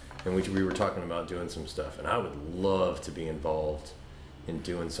night and we were talking about doing some stuff, and I would love to be involved in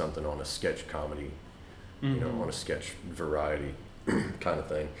doing something on a sketch comedy, on a sketch variety kind of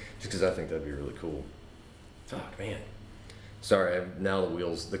thing, just because I think that'd be really cool. Fuck, man. Sorry, now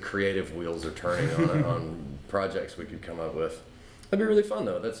the creative wheels are turning on projects we could come up with. That'd be really fun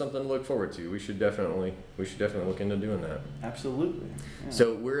though. That's something to look forward to. We should definitely look into doing that. Absolutely. Yeah.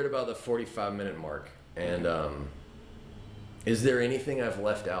 So we're at about the 45-minute mark, and is there anything I've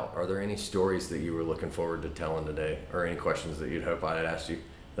left out? Are there any stories that you were looking forward to telling today, or any questions that you'd hope I had asked you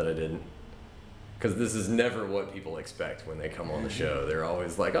that I didn't? Because this is never what people expect when they come on the show. They're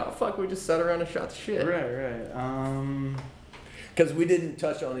always like, oh, fuck, we just sat around and shot the shit. Right. Because we didn't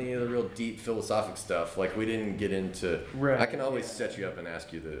touch on any of the real deep philosophic stuff. Like, we didn't get into... Right. I can always set you up and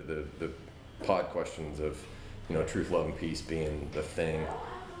ask you the pod questions of, you know, truth, love, and peace being the thing.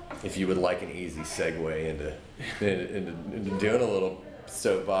 If you would like an easy segue into doing a little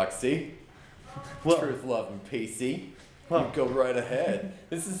soapboxy. Well, Truth, love, and peacey. Well, You go right ahead.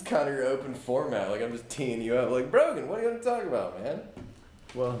 This is kind of your open format. Like, I'm just teeing you up. Like, Brogan, what are you going to talk about, man?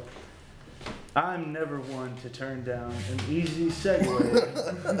 well, I'm never one to turn down an easy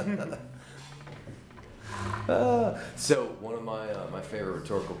segue. So, one of my favorite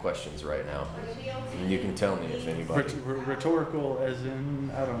rhetorical questions right now. And you can tell me if anybody... Rhetorical, as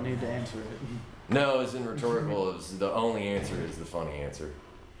in I don't need to answer it. No, as in rhetorical, is the only answer is the funny answer.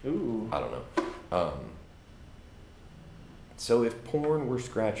 Ooh. I don't know. So, if porn were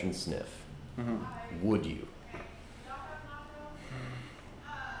scratch and sniff, would you?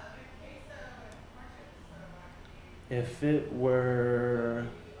 If it were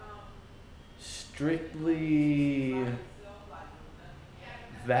strictly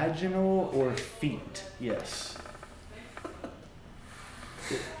vaginal or feet, yes.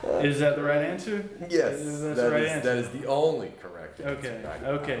 Is that the right answer? Yes, That's the right answer. that is the only correct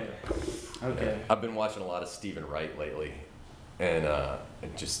answer. Okay. I've been watching a lot of Stephen Wright lately, and I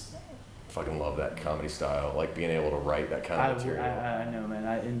just fucking love that comedy style, like being able to write that kind of material. I know, man.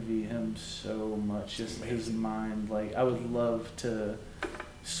 I envy him so much. Just his mind. Like, I would love to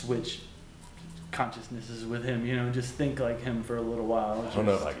switch consciousnesses with him, you know, just think like him for a little while. I don't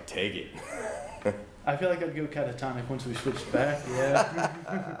know if I could take it. I feel like I'd go catatonic once we switched back,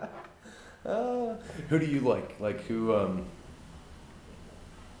 yeah. Who do you like? Like, who,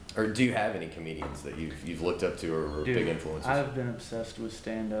 or do you have any comedians that you've looked up to or Dude, big influences? I've been obsessed with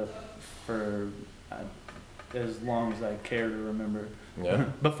stand-up for as long as I care to remember. Yeah.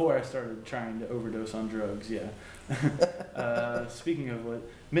 Before I started trying to overdose on drugs, yeah. Speaking of what,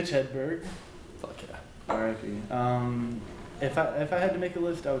 Mitch Hedberg. Fuck yeah. R.I.P. If I had to make a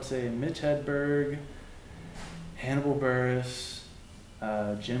list, I would say Mitch Hedberg, Hannibal Buress,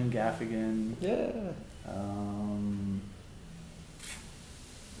 Jim Gaffigan. Yeah.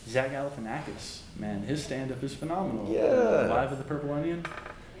 Zach Galifianakis. Man, his stand-up is phenomenal. Yeah. Live at the Purple Onion.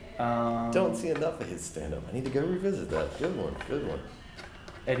 Don't see enough of his stand-up. I need to go revisit that. Good one.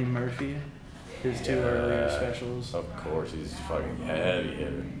 Eddie Murphy, his two earlier specials. Of course, he's fucking heavy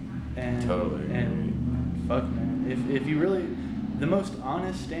hitter. And, Totally. And fuck, man. If you really, the most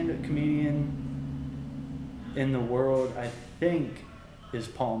honest stand-up comedian in the world, I think, is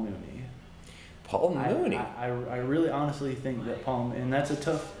Paul Mooney. Paul Mooney. I really honestly think that and that's a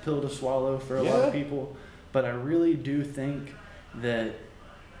tough pill to swallow for a lot of people, but I really do think that,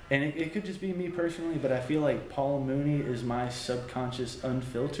 and it could just be me personally, but I feel like Paul Mooney is my subconscious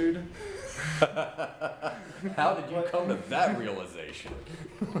unfiltered. How did you come to that realization?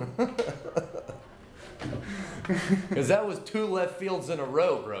 Because that was 2 left fields in a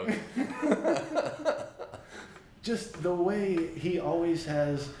row, bro. Just the way he always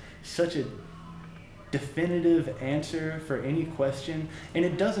has such a definitive answer for any question, and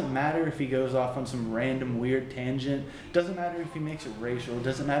it doesn't matter if he goes off on some random weird tangent, doesn't matter if he makes it racial,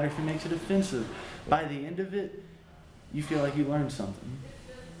 doesn't matter if he makes it offensive. By the end of it, you feel like you learned something.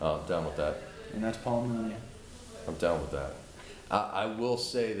 Oh, I'm down with that. And that's Paul Mooney. I'm down with that. I will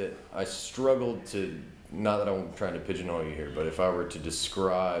say that I struggled to, not that I'm trying to pigeonhole you here, but if I were to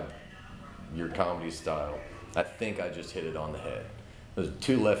describe your comedy style, I think I just hit it on the head. There's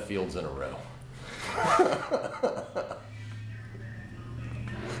 2 left fields in a row.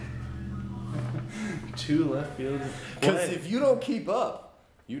 Two left fields. Because if you don't keep up,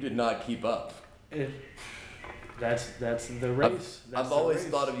 you did not keep up. That's the race. I've always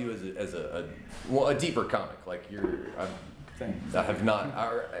thought of you as a deeper comic. Like Thanks. I have not.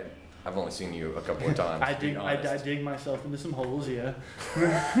 I've only seen you a couple of times. I dig myself into some holes. Yeah.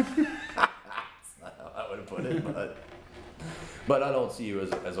 That's not how I would have put it, but I don't see you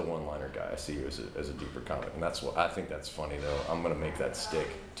as a one-liner guy. I see you as a deeper comic, and that's what I think. That's funny though. I'm gonna make that stick.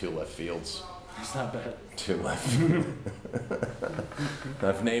 2 left fields. It's not bad. 2 left.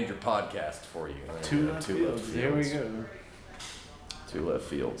 I've named your podcast for you. 2 left fields. There we go. 2 left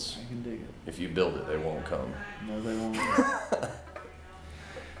fields. I can dig it. If you build it, they won't come. No, they won't.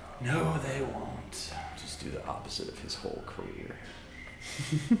 No, they won't. Just do the opposite of his whole career.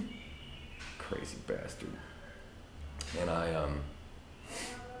 Crazy bastard. And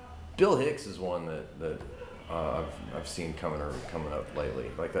Bill Hicks is one that I've seen coming up lately.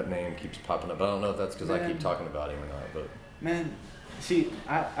 Like, that name keeps popping up. I don't know if that's because I keep talking about him or not, but man, See,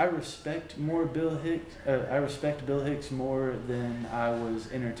 I respect more Bill Hicks. I respect Bill Hicks more than I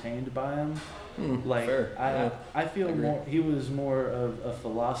was entertained by him. Like fair. I feel Agree. more. He was more of a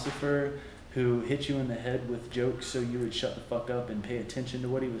philosopher who hit you in the head with jokes so you would shut the fuck up and pay attention to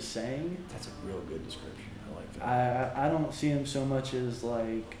what he was saying. That's a real good description. I like that. I don't see him so much as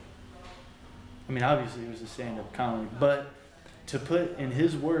like. I mean, obviously he was a stand-up comic, but to put in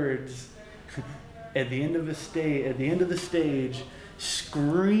his words, at the end of the stage,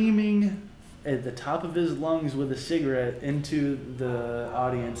 screaming at the top of his lungs with a cigarette into the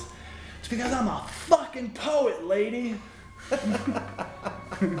audience, it's because I'm a fucking poet, lady.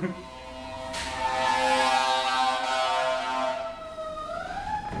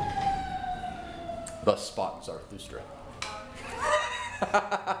 Thus spot Zarathustra. I'm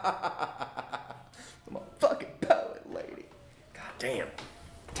a fucking poet, lady. God damn.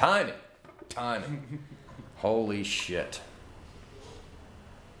 Timing. Holy shit.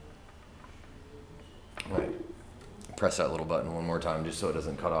 Wait. Press that little button one more time just so it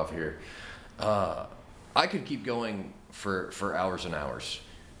doesn't cut off here. I could keep going for hours and hours.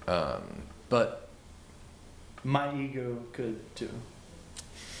 But My ego could too.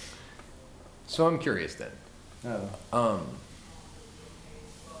 so I'm curious then. Oh.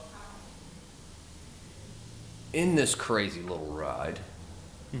 In this crazy little ride,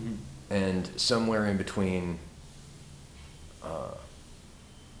 Mm-hmm. and somewhere in between, I'm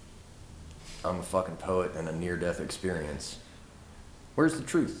a fucking poet and a near-death experience. Where's the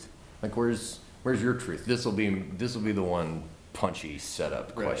truth? Like, where's your truth? This will be the one punchy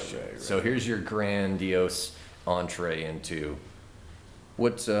setup question. Right. So here's your grandiose entree into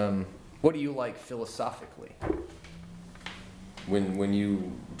what do you like philosophically? When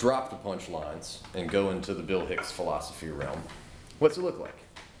you drop the punchlines and go into the Bill Hicks philosophy realm, what's it look like?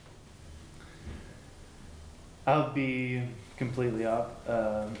 I'll be completely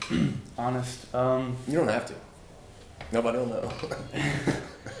honest. You don't have to. Nobody will know.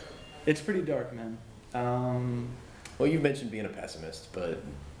 It's pretty dark, man. Well, you mentioned being a pessimist, but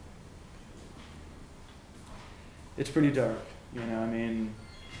It's pretty dark. You know, I mean,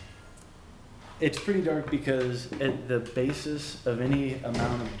 it's pretty dark because at the basis of any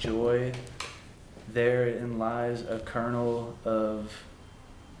amount of joy, therein lies a kernel of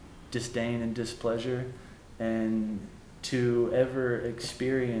disdain and displeasure. And to ever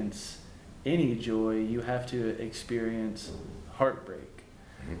experience any joy, you have to experience heartbreak.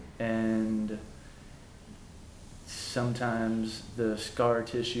 And sometimes the scar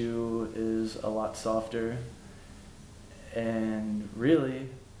tissue is a lot softer. And really,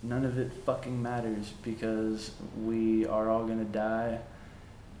 none of it fucking matters because we are all gonna die.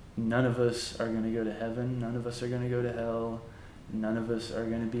 None of us are gonna go to heaven. None of us are gonna go to hell. None of us are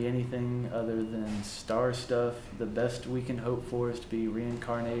gonna be anything other than star stuff. The best we can hope for is to be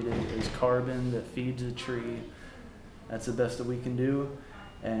reincarnated as carbon that feeds a tree. That's the best that we can do.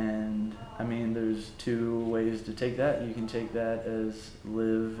 And I mean, there's two ways to take that. You can take that as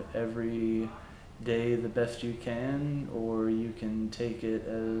live every day the best you can, or you can take it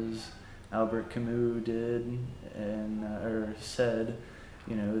as Albert Camus did and or said,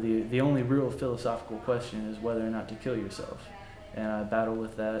 you know, the only real philosophical question is whether or not to kill yourself. And I battle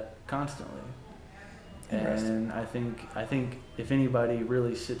with that constantly. And I think if anybody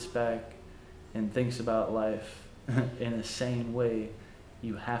really sits back and thinks about life in a sane way,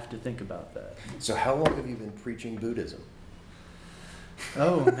 you have to think about that. So how long have you been preaching Buddhism?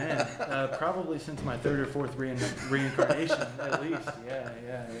 Oh man, probably since my third or fourth reincarnation, at least.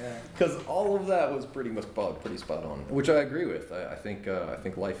 Yeah. Because all of that was pretty spot on, which I agree with. I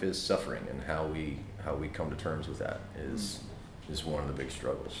think life is suffering, and how we come to terms with that is one of the big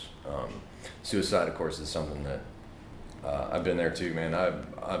struggles. Suicide, of course, is something that I've been there too, man.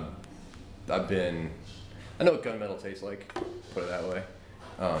 I've been. I know what gunmetal tastes like. Put it that way.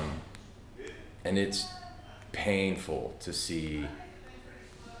 And it's painful to see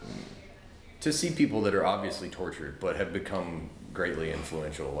people that are obviously tortured but have become greatly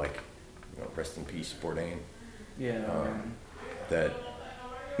influential, like, you know, rest in peace, Bourdain. Yeah. That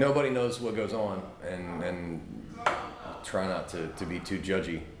nobody knows what goes on, and try not to be too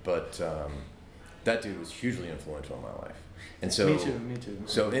judgy, but that dude was hugely influential in my life. And so, me too.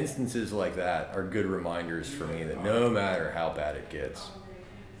 So instances like that are good reminders for me that no matter how bad it gets,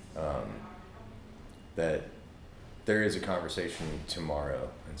 that there is a conversation tomorrow.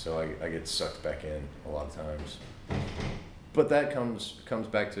 And so I get sucked back in a lot of times. But that comes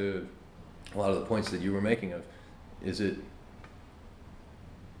back to a lot of the points that you were making of, is it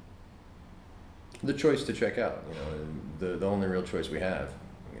the choice to check out, you know, the only real choice we have,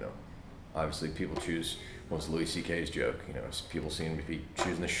 you know. Obviously people choose was Louis C.K.'s joke. You know, people seem to be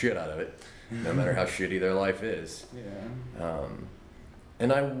choosing the shit out of it, no matter how shitty their life is. Yeah.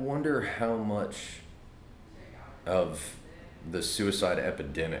 And I wonder how much of the suicide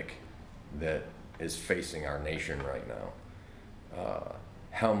epidemic that is facing our nation right now,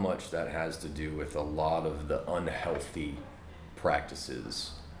 how much that has to do with a lot of the unhealthy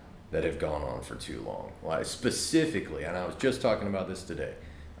practices that have gone on for too long. Like specifically, and I was just talking about this today,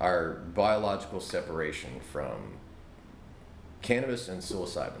 our biological separation from cannabis and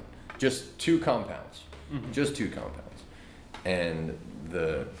psilocybin. Just two compounds. Just two compounds. And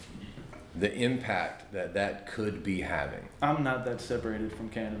the impact that could be having. I'm not that separated from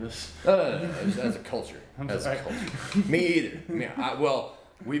cannabis. No. As a culture. As a culture. Me either. Well,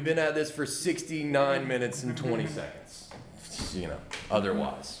 we've been at this for 69 minutes and 20 seconds. You know,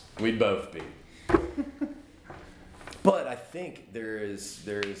 otherwise, we'd both be. But I think there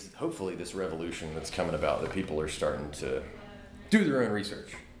is hopefully this revolution that's coming about that people are starting to do their own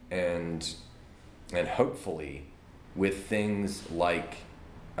research and hopefully with things like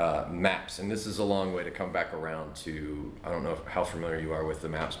MAPS, and this is a long way to come back around to, I don't know how familiar you are with the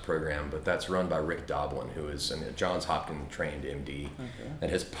MAPS program, but that's run by Rick Doblin, who is a Johns Hopkins trained MD and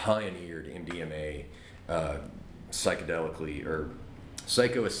has pioneered MDMA, psychedelically or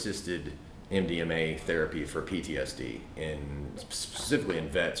psycho-assisted MDMA therapy for PTSD, specifically in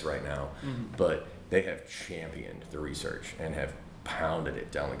vets right now, but they have championed the research and have pounded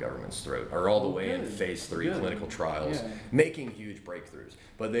it down the government's throat, are all the way in phase 3 clinical trials, making huge breakthroughs.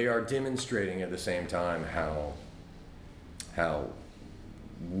 But they are demonstrating at the same time how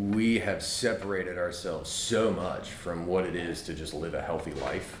we have separated ourselves so much from what it is to just live a healthy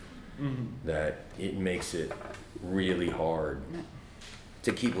life that it makes it really hard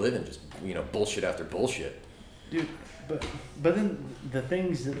to keep living just, bullshit after bullshit. Dude, but then the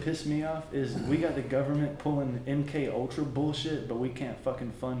things that piss me off is we got the government pulling MK Ultra bullshit, but we can't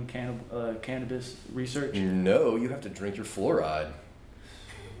fucking fund cannabis research. No, you have to drink your fluoride.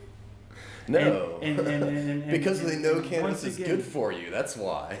 No, and because they know cannabis is good for you. That's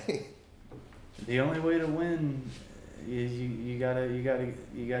why. The only way to win is you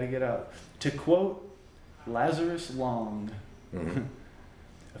gotta get out. To quote Lazarus Long,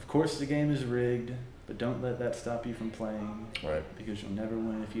 of course the game is rigged, but don't let that stop you from playing. Right. Because you'll never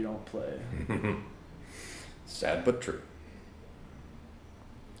win if you don't play. Sad but true.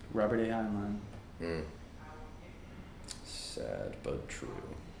 Robert A. Heinlein. Sad but true.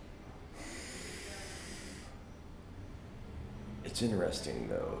 It's interesting,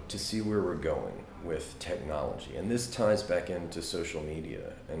 though, to see where we're going with technology. And this ties back into social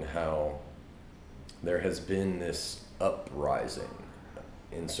media and how there has been this uprising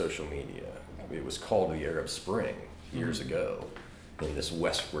in social media. It was called the Arab Spring years ago, in this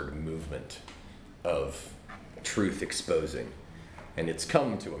westward movement of truth exposing. And it's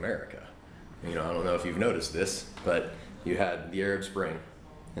come to America. I don't know if you've noticed this, but you had the Arab Spring,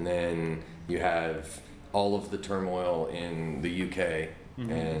 and then you have all of the turmoil in the UK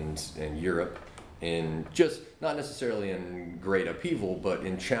and Europe, in just not necessarily in great upheaval, but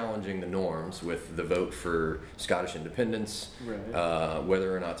in challenging the norms with the vote for Scottish independence,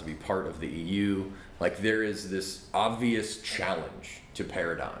 whether or not to be part of the EU. Like, there is this obvious challenge to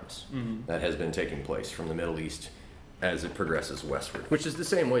paradigms that has been taking place from the Middle East as it progresses westward, which is the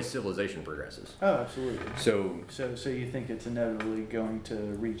same way civilization progresses. Oh, absolutely. So you think it's inevitably going to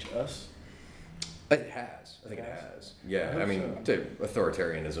reach us? It has. I think it has. Yeah, I mean,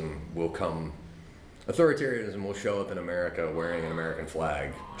 authoritarianism will come. Authoritarianism will show up in America wearing an American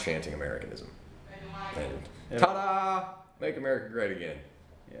flag, chanting Americanism. And ta-da! Make America great again.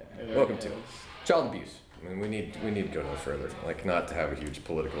 Yeah. Welcome to it. Child abuse. I mean, we need to go no further. Like, not to have a huge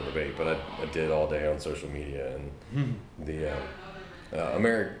political debate, but I did all day on social media, and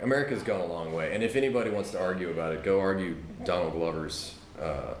America's gone a long way. And if anybody wants to argue about it, go argue Donald Glover's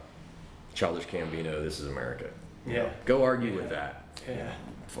Childish Gambino, This Is America. Yeah. Go argue with that. Yeah.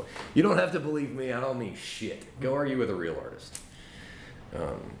 You don't have to believe me. I don't mean shit. Go argue with a real artist.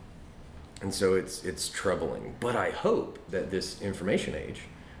 And so it's troubling. But I hope that this information age,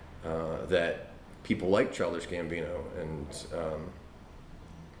 that people like Childish Gambino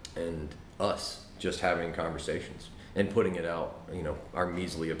and us just having conversations and putting it out, our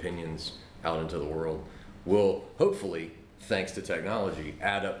measly opinions out into the world, will hopefully, thanks to technology,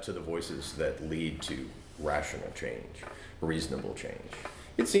 add up to the voices that lead to rational change, reasonable change.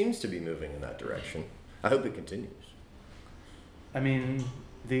 It seems to be moving in that direction. I hope it continues. I mean,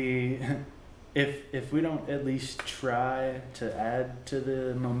 if we don't at least try to add to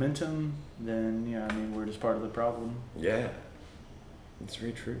the momentum, then we're just part of the problem. Yeah, it's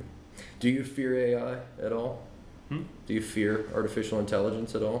very true. Do you fear AI at all? Do you fear artificial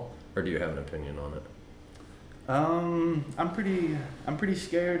intelligence at all, or do you have an opinion on it? I'm pretty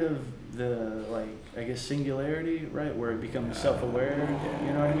scared of the, like, I guess, singularity, right, where it becomes self-aware.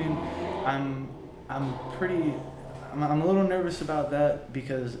 You know what I mean? I'm a little nervous about that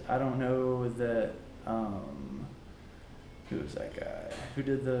because I don't know that. Who was that guy? Who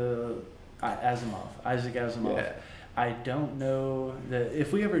did Isaac Asimov? Yeah. I don't know that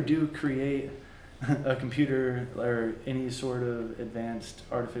if we ever do create a computer or any sort of advanced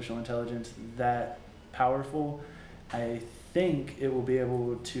artificial intelligence that powerful, I think it will be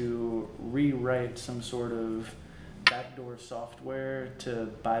able to rewrite some sort of backdoor software to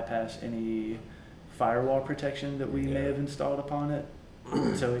bypass any firewall protection that we may have installed upon it,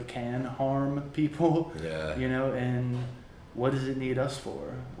 so it can harm people. Yeah. You know, and what does it need us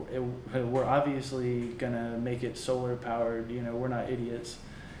for? We're obviously gonna make it solar powered. You know, we're not idiots.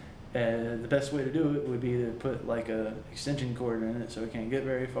 The best way to do it would be to put like a extension cord in it so it can't get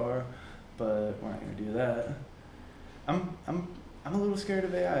very far, but we're not gonna do that. I'm a little scared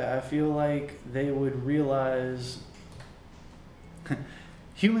of AI. I feel like they would realize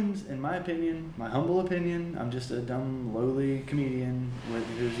humans, in my opinion, my humble opinion, I'm just a dumb, lowly comedian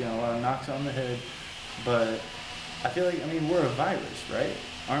who's a lot of knocks on the head, but I feel like, we're a virus, right?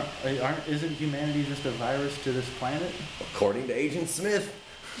 Isn't humanity just a virus to this planet? According to Agent Smith.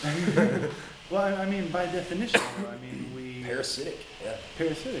 Well, by definition, we Parasitic. Yeah.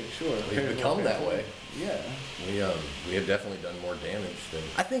 Parasitic, sure. We've become that way. Yeah. We have definitely done more damage than.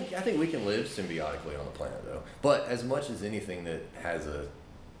 I think we can live symbiotically on the planet though. But as much as anything that has a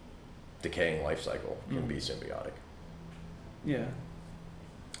decaying life cycle can be symbiotic. Yeah.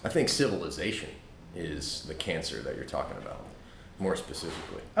 I think civilization is the cancer that you're talking about, more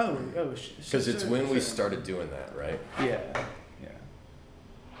specifically. Because it's when we started doing that, right? Yeah.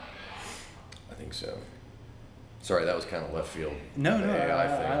 I think so. Sorry, that was kind of left field. No, AI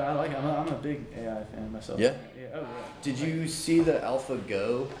thing. I like it. I'm a big AI fan myself. Yeah? Yeah. Oh, yeah. Did you see the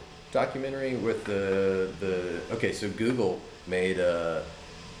AlphaGo documentary with the okay, so Google made a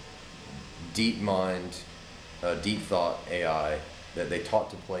DeepMind, Deep Thought AI that they taught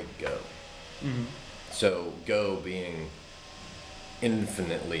to play Go. Mm-hmm. So Go being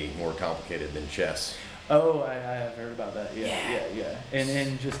infinitely more complicated than chess. Oh, I have heard about that. Yeah.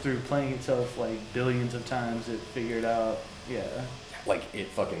 And just through playing itself like billions of times, it figured out. Yeah. Like it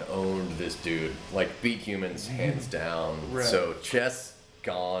fucking owned this dude. Like beat humans hands down. Right. So chess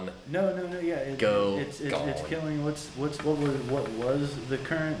gone. No. Yeah. Go. It's gone. killing. What was the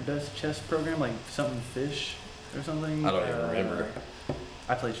current best chess program? Like something Fish or something. I don't even remember.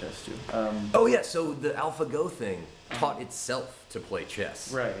 I play chess too. Oh yeah. So the AlphaGo thing taught itself to play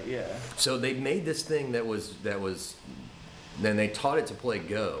chess. Right. Yeah. So they made this thing that was. Then they taught it to play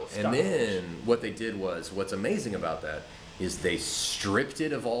Go, Stop. and then what they did was, what's amazing about that is they stripped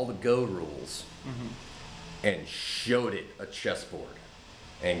it of all the Go rules and showed it a chessboard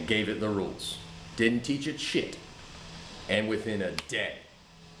and gave it the rules. Didn't teach it shit. And within a day,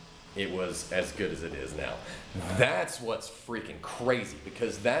 it was as good as it is now. That's what's freaking crazy,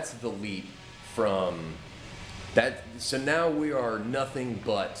 because that's the leap from that. So now we are nothing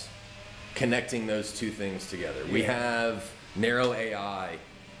but connecting those two things together. Yeah. We have narrow AI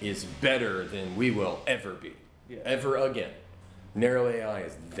is better than we will ever be. Yeah. Ever again. Narrow AI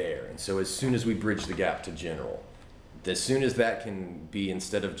is there. And so as soon as we bridge the gap to general, as soon as that can be,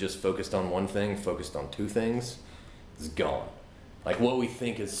 instead of just focused on one thing, focused on two things, it's gone. Like what we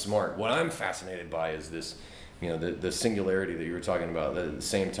think is smart. What I'm fascinated by is this, the singularity that you were talking about. At the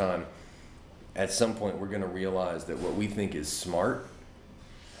same time, at some point we're going to realize that what we think is smart,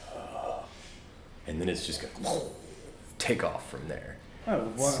 and then it's just going to take off from there.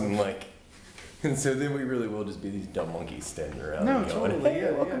 Oh, wow. And so then we really will just be these dumb monkeys standing around. No, going, totally. Hey,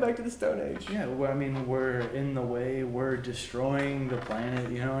 Yeah, welcome back to the Stone Age. Yeah, well, we're in the way. We're destroying the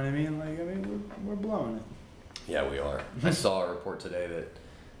planet. You know what I mean? We're blowing it. Yeah, we are. I saw a report today that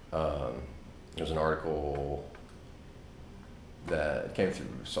there was an article that came through,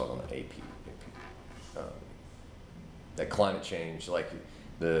 saw it on the AP, that climate change,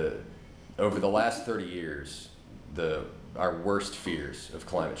 over the last 30 years, our worst fears of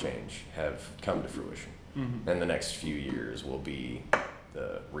climate change have come to fruition. Mm-hmm. And the next few years will be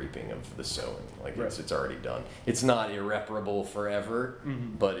the reaping of the sowing. Right. It's already done. It's not irreparable forever,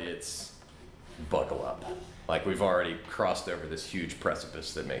 but it's buckle up. We've already crossed over this huge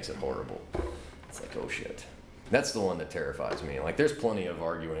precipice that makes it horrible. It's like, oh shit. That's the one that terrifies me. There's plenty of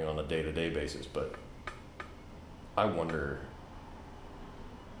arguing on a day-to-day basis, but I wonder,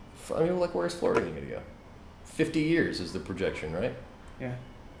 where's Florida going to go? 50 years is the projection, right? Yeah.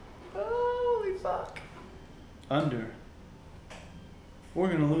 fuck. Under. We're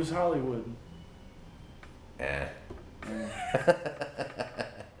going to lose Hollywood. Eh.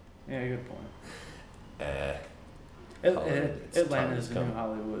 Yeah, good point. Hollywood, Atlanta's the time to new come.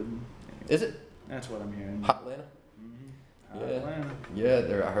 Hollywood. Is it? That's what I'm hearing. Hot Atlanta? Hot Yeah. Atlanta. Yeah,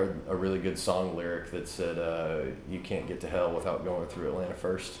 there. I heard a really good song lyric that said, "You can't get to hell without going through Atlanta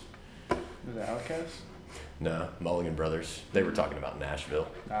first." Was it Outkast? No, Mulligan Brothers. They were talking about Nashville.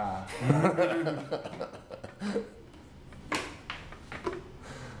 Ah.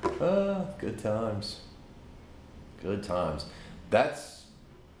 Good times. Good times. That's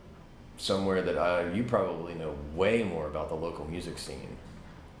somewhere that you probably know way more about the local music scene,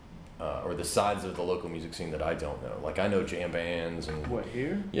 or the sides of the local music scene that I don't know. Like I know jam bands and What,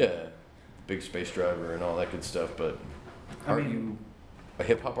 here? yeah, Big Space Driver and all that good stuff. But I are mean- you a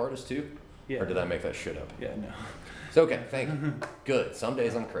hip hop artist too, Yeah. or did I make that shit up? Yeah, no. It's okay. Thank you. Good. Some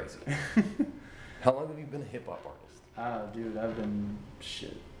days I'm crazy. How long have you been a hip hop artist? Dude, I've been,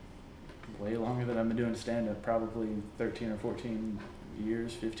 way longer than I've been doing stand-up. Probably 13 or 14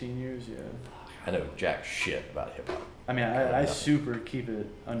 years, 15 years, yeah. I know jack shit about hip hop. I mean, I super keep it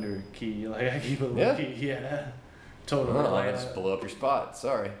under key. Like, I keep it low Yeah? key. Yeah. Totally. Oh, I Like, just blew up your spot.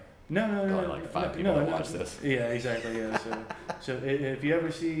 Sorry. No. Only like 5 people that watch this. Yeah, exactly. Yeah. So if you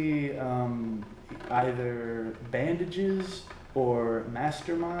ever see either Bandages or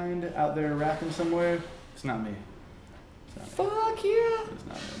Mastermind out there rapping somewhere, it's not me. It's not me. Fuck yeah. It's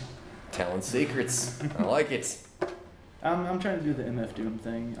not me. Telling secrets. I like it. I'm trying to do the MF Doom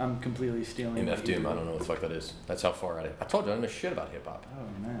thing. I'm completely stealing. MF Doom, I don't know what the fuck that is. That's how far I told you I don't know shit about hip hop.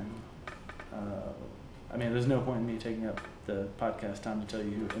 Oh man. I mean, there's no point in me taking up the podcast time to tell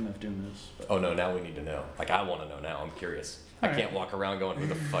you who MF Doom is. But. Oh no, now we need to know. Like I want to know now. I'm curious. I All can't walk around going, who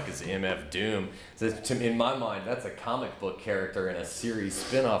the fuck is MF Doom? So in my mind, that's a comic book character in a series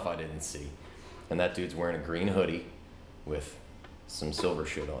spin-off I didn't see. And that dude's wearing a green hoodie with some silver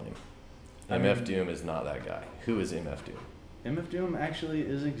shit on him. I MF mean- Doom is not that guy. Who is MF Doom? MF Doom actually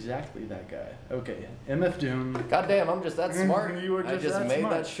is exactly that guy. Okay, MF Doom. God damn, I'm just that smart. You were I just just that made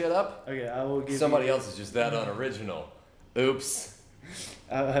smart. that shit up. Okay, I will give Somebody you, else is just that unoriginal. Oops.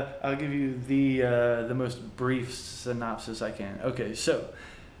 I'll give you the most brief synopsis I can. Okay, so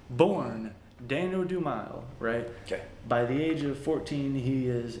born Daniel Dumile, right? Okay. By the age of 14, he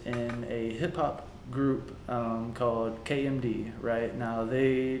is in a hip hop group called KMD. Right now,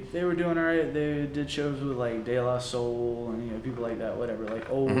 they were doing alright. They did shows with like De La Soul and people like that, whatever, like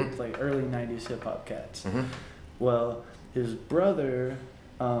old like early '90s hip hop cats. Mm-hmm. Well, his brother,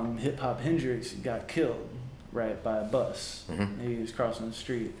 Hip Hop Hendrix, got killed, right, by a bus. Mhm. He was crossing the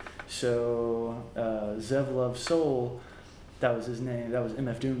street. So, Zev Love Soul, that was his name. That was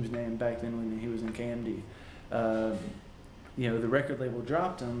MF Doom's name back then when he was in KMD. The record label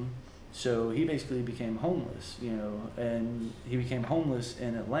dropped him, so he basically became homeless, and he became homeless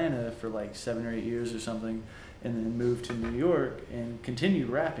in Atlanta for like 7 or 8 years or something, and then moved to New York and continued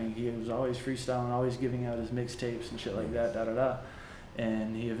rapping. He was always freestyling, always giving out his mixtapes and shit like that,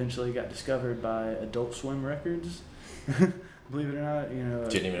 And he eventually got discovered by Adult Swim Records. Believe it or not,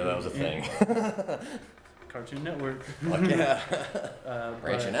 Didn't even know that was a thing. Cartoon Network. Fuck yeah. But-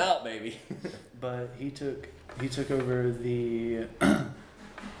 Branching out, baby. But he took over the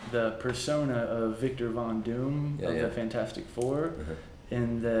the persona of Victor Von Doom of Yeah. the Fantastic Four,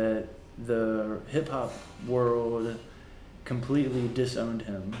 in that the hip hop world completely disowned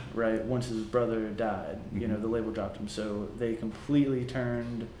him. Right, once his brother died, the label dropped him, so they completely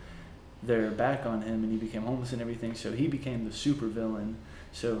turned their back on him, and he became homeless and everything. So he became the supervillain.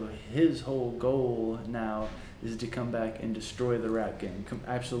 So his whole goal now is to come back and destroy the rap game,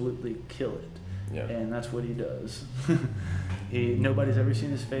 absolutely kill it. Yeah. And that's what he does. Nobody's ever seen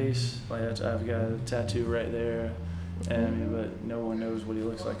his face. Like I've got a tattoo right there, but no one knows what he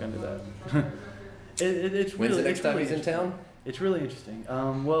looks like under that. It's When's really, the next it's time really he's in interesting. town? It's really interesting.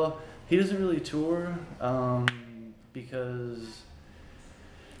 Well, he doesn't really tour because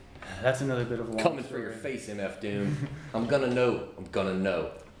that's another bit of a long Coming for your story. face, MF Doom. I'm gonna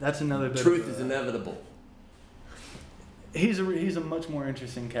know. That's another bit. Truth of is a, inevitable. He's a much more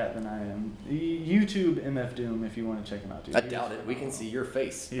interesting cat than I am. YouTube MF Doom if you want to check him out, dude. I doubt it. We can see your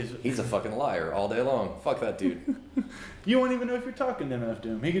face. He's- He's a fucking liar all day long. Fuck that dude. You won't even know if you're talking to MF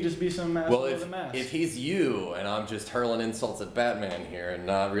Doom. He could just be some mask Well, with a mask. if he's you and I'm just hurling insults at Batman here and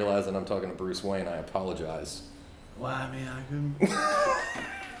not realizing I'm talking to Bruce Wayne, I apologize. Well, I mean, I couldn't.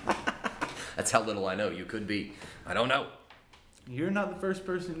 That's how little I know. You could be. I don't know. You're not the first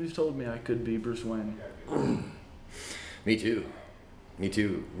person who's told me I could be Bruce Wayne. Me too.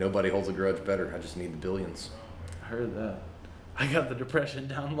 Nobody holds a grudge better. I just need the billions. I heard that. I got the depression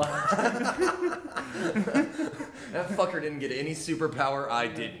down locked. That fucker didn't get any superpower. I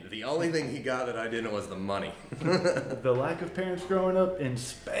didn't. The only thing he got that I didn't was the money. The lack of parents growing up in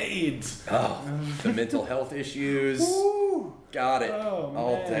spades. Oh, the mental health issues. Woo! Got it. Oh,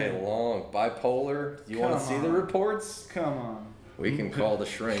 all man. day long. Bipolar. You want to Come see the on. reports? Come on. We can call the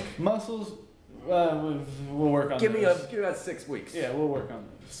shrink. Muscles, we'll work on Give me those. about 6 weeks. Yeah, we'll work on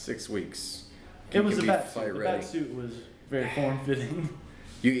those. 6 weeks. It was a be bat fight suit. The ready. bat suit was very form-fitting.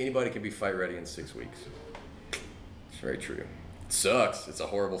 Anybody can be fight ready in 6 weeks. It's very true. It sucks. It's a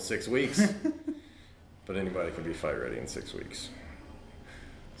horrible 6 weeks. But anybody can be fight ready in 6 weeks.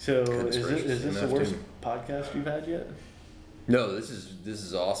 So Goodness is gracious, this the MF worst Doom. podcast you've had yet? No, this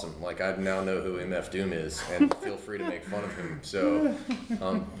is awesome. Like, I now know who MF Doom is, and feel free to make fun of him. So,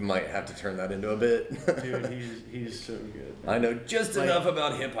 might have to turn that into a bit. Dude, he's so good. I know just enough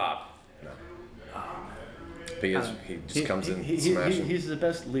about hip hop. No. But he just comes in smashing. He's the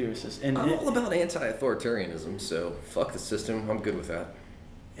best lyricist, and I'm all about anti-authoritarianism, so fuck the system. I'm good with that.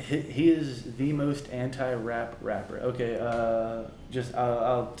 he is the most anti-rap rapper. Okay,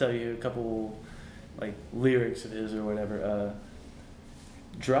 I'll tell you a couple like lyrics of his or whatever.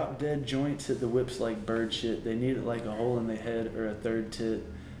 Drop dead joints hit the whips like bird shit. They need it like a hole in the head or a third tit.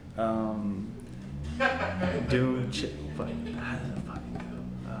 Doom shit. How does that fucking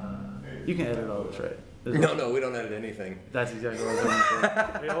go? You can edit all this, right? No, we don't edit anything. That's exactly what I was going for.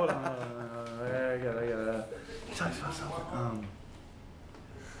 Hey, hold on. I gotta. He talks about something.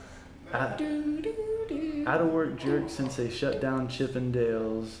 Out of work jerk since they shut down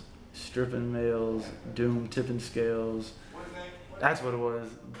Chippendales, stripping males, Doom tipping scales. That's what it was.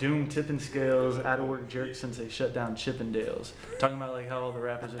 Doom tipping scales, out of work jerk since they shut down Chippendales. Talking about like how all the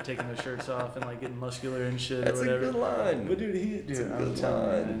rappers are taking their shirts off and like getting muscular and shit That's or whatever. a good line. But dude, I'm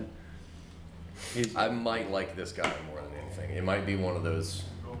telling you, man. I might like this guy more than anything. It might be one of those.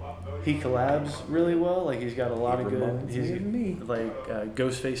 He collabs really well. Like he's got a lot of good. reminds me of me. Like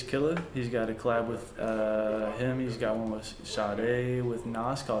Ghostface Killah. He's got a collab with him. He's got one with Sade with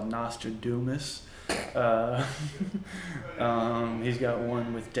Nas called Nostradamus. He's got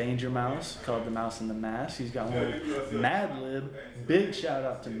one with Danger Mouse called The Mouse and the Mask. He's got one with Madlib. Big shout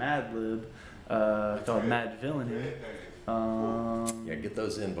out to Madlib called Mad Villainy. Yeah, get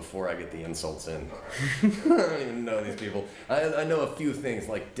those in before I get the insults in. I don't even know these people. I know a few things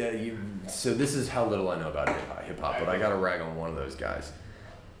like so this is how little I know about hip hop, but I gotta rag on one of those guys.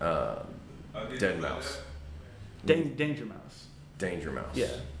 Dead Mouse. Danger Mouse. Danger Mouse. Yeah.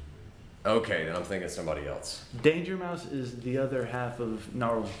 Okay, then I'm thinking of somebody else. Danger Mouse is the other half of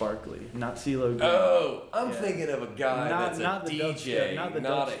Gnarls Barkley, not CeeLo Green. Oh, I'm Yeah. thinking of a guy that's Not a the DJ, dubstep,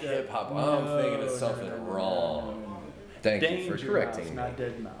 not a dubstep. hip hop. No, I'm thinking of something no. wrong. Thank you Danger for correcting Mouse, me. not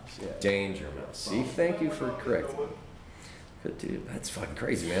Dead Mouse. Yeah. Danger Mouse. See, thank you for correcting me. Good dude. That's fucking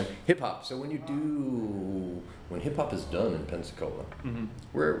crazy, man. Hip hop. So when hip hop is done in Pensacola, Mm-hmm.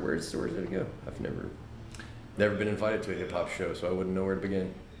 where's it go? I've never been invited to a hip hop show, so I wouldn't know where to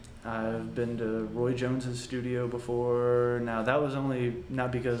begin. I've been to Roy Jones's studio before. Now that was only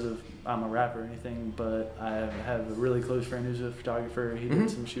not because of I'm a rapper or anything, but I have a really close friend who's a photographer. He Mhm.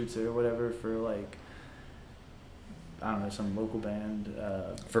 did some shoots there or whatever for like I don't know, some local band.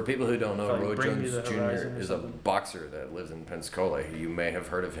 For people who don't know, Like Roy Bring Me Jones the Jr. Horizon or is a something. boxer that lives in Pensacola. You may have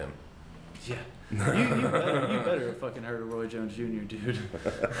heard of him. Yeah. you better have fucking heard of Roy Jones Jr., dude.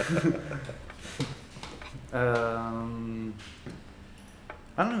 I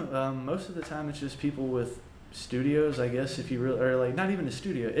don't know. Most of the time, it's just people with studios. I guess if you really, or like not even a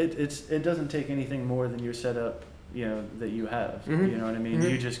studio. It doesn't take anything more than your setup, that you have. Mhm. You know what I mean?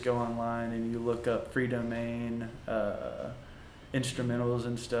 Mhm. You just go online and you look up free domain, instrumentals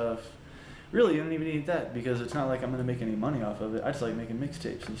and stuff. Really, you don't even need that because it's not like I'm gonna make any money off of it. I just like making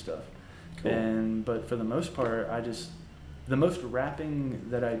mixtapes and stuff. Cool. But for the most part, the most rapping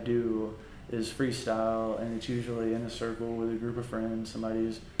that I do is freestyle, and it's usually in a circle with a group of friends.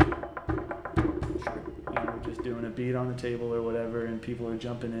 Somebody's, just doing a beat on the table or whatever, and people are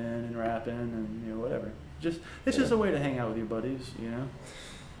jumping in and rapping and whatever. It's just a way to hang out with your buddies,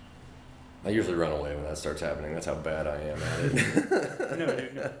 I usually run away when that starts happening. That's how bad I am at it. No,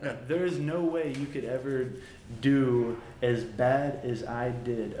 dude, no. There is no way you could ever do as bad as I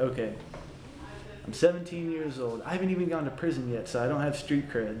did. Okay. I'm 17 years old. I haven't even gone to prison yet, so I don't have street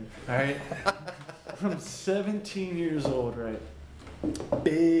cred. All right? I'm 17 years old, right?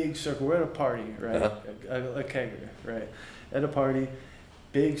 Big circle. We're at a party, right? Uh-huh. A kegger, right? At a party,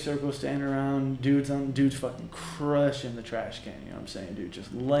 big circle standing around. Dude's fucking crushing the trash can. You know what I'm saying, dude?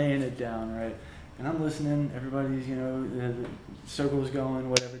 Just laying it down, right? And I'm listening. Everybody's, the circle's going,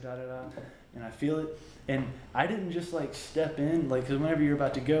 whatever, da da da. and I feel it. And I didn't just like step in, like, because whenever you're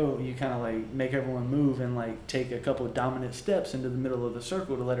about to go, you kind of like make everyone move and like take a couple of dominant steps into the middle of the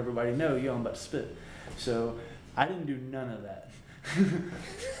circle to let everybody know, yo, I'm about to spit. So I didn't do none of that.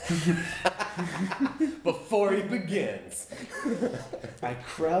 Before he begins. I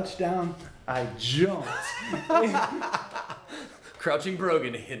crouched down, I jumped. Crouching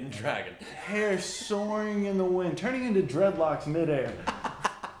Brogan, Hidden Dragon. Hair soaring in the wind, turning into dreadlocks midair.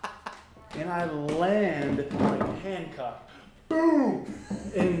 And I land like Hancock. Boom!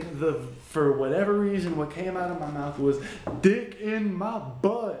 And for whatever reason, what came out of my mouth was dick in my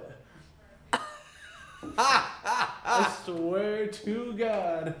butt. I swear to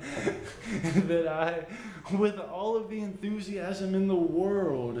God that I, with all of the enthusiasm in the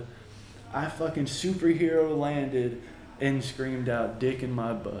world, I fucking superhero landed and screamed out dick in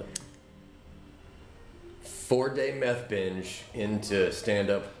my butt. 4-day meth binge into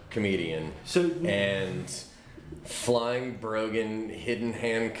stand-up comedian. And flying Brogan, hidden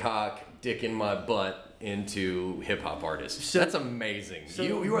Hancock, dick in my butt into hip-hop artist. That's amazing.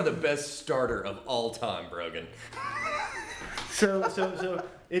 You are the best starter of all time, Brogan. So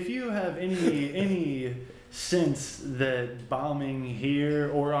if you have any sense that bombing here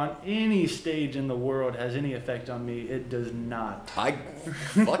or on any stage in the world has any effect on me, it does not. I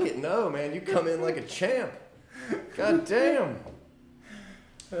fuck it, no, man. You come in like a champ. God damn.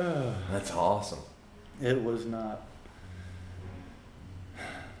 That's awesome. It was not.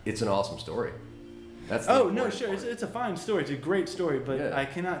 It's an awesome story. That's it's a fine story. It's a great story, but yeah. I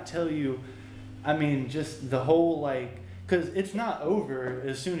cannot tell you. I mean, just the whole like, because it's not over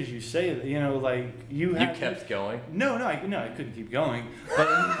as soon as you say that. You know, like you kept going. No, I couldn't keep going. But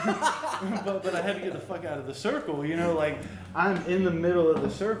but I had to get the fuck out of the circle. You know, like I'm in the middle of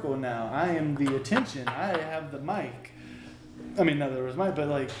the circle now. I am the attention. I have the mic. I mean, not that there was mic, but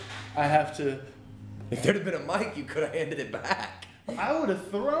like I have to. If there'd have been a mic, you could have handed it back. I would have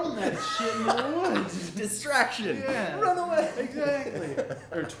thrown that shit in the woods. Distraction. Yeah. Run away. Exactly.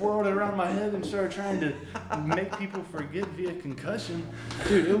 Or twirled it around my head and started trying to make people forget via concussion.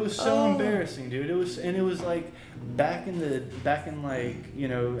 Dude, it was so embarrassing, dude. It was like back in like, you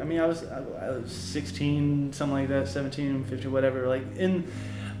know, I mean, I was 16, something like that, 17, 15, whatever. Like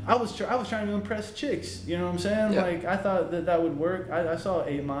I was trying to impress chicks, you know what I'm saying? Yeah. Like I thought that would work. I saw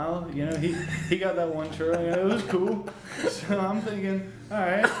 8 Mile, you know, he got that one churl, you know, it was cool. So I'm thinking, all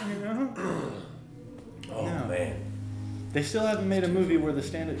right, you know. Oh man, they still haven't made a movie where the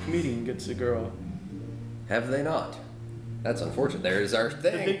stand-up comedian gets a girl. Have they not? That's unfortunate. There's our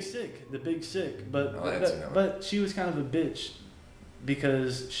thing. The Big Sick, but she was kind of a bitch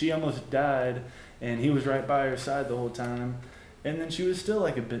because she almost died, and he was right by her side the whole time. And then she was still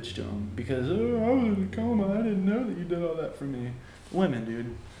like a bitch to him because, I was in a coma. I didn't know that you did all that for me. Women,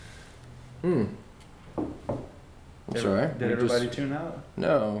 dude. Sorry. Did everybody tune out?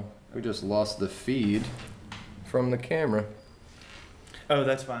 No, we just lost the feed from the camera. Oh,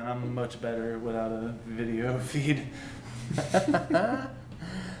 that's fine. I'm much better without a video feed. But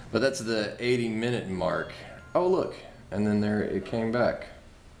that's the 80-minute mark. Oh, look. And then there it came back.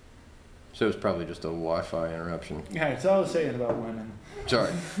 So it was probably just a Wi-Fi interruption. Yeah, that's all I was saying about women.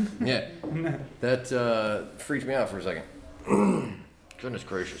 Sorry. Yeah. That freaked me out for a second. Goodness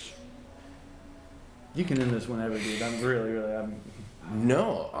gracious. You can end this whenever, dude.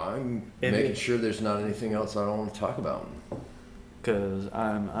 No, I'm making sure there's not anything else I don't want to talk about. Because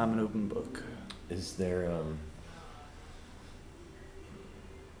I'm an open book. Is there,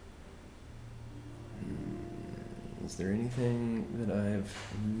 is there anything that I've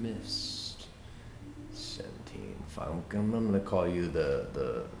missed? 17. I'm going to call you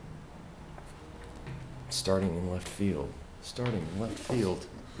the starting in left field. Starting in left field.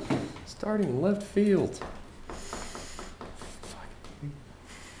 Starting in left field. Fuck.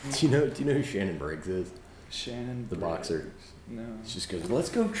 Do you know who Shannon Briggs is? Shannon the Briggs. Boxer. No. She just goes, "Let's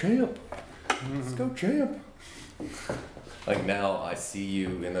go, champ. Let's go, champ." Like now, I see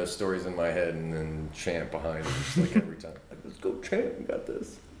you in those stories in my head, and then champ behind me, just like every time. Like, let's go, champ. We got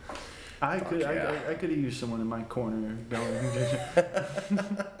this. I could have used someone in my corner going.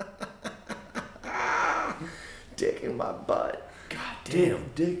 Dick in my butt. God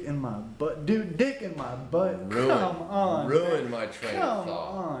damn. Dick in my butt. Dude, dick in my butt. Come on. Ruin my train of thought. Come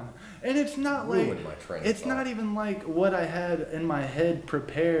on. And it's not like it's not even like what I had in my head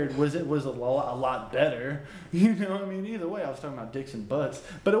prepared was a lot better. You know what I mean? Either way, I was talking about dicks and butts,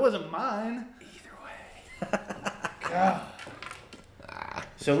 but it wasn't mine. Either way. God.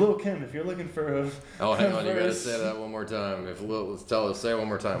 So Lil' Kim, if you're looking for a hang on, you gotta say that one more time. Say it one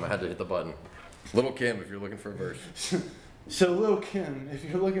more time. I had to hit the button. Lil' Kim, if you're looking for a verse. So Lil Kim, if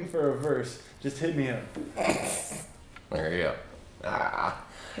you're looking for a verse, just hit me up. There you go.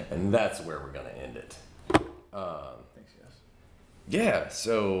 And that's where we're gonna end it. Thanks, guys. Yeah.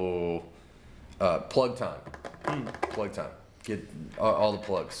 So, plug time. Plug time. Get all the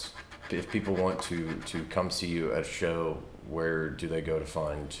plugs. If people want to come see you at a show, where do they go to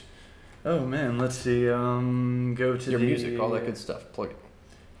find? Oh man, let's see. Go to Your the music, all that good stuff. Plug it.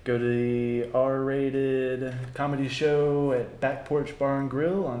 Go to the R-rated comedy show at Back Porch Bar and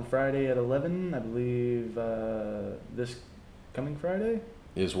Grill on Friday at 11. I believe this coming Friday,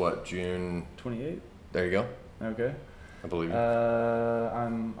 Is what, June? 28th. There you go. Okay. I believe you.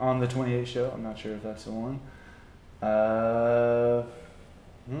 I'm on the 28th show. I'm not sure if that's the one.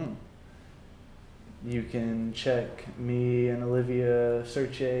 You can check me and Olivia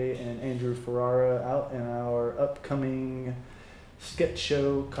Serche and Andrew Ferrara out in our upcoming sketch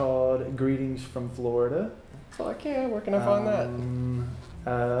show called Greetings from Florida. Fuck yeah, where can I find that?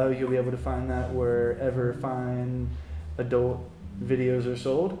 You'll be able to find that wherever fine adult videos are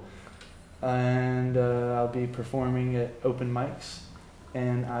sold. And I'll be performing at open mics.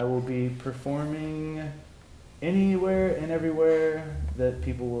 And I will be performing anywhere and everywhere that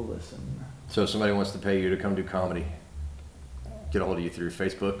people will listen. So if somebody wants to pay you to come do comedy, get a hold of you through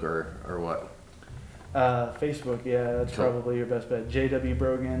Facebook or what? Facebook, yeah, that's Cool. probably your best bet. JW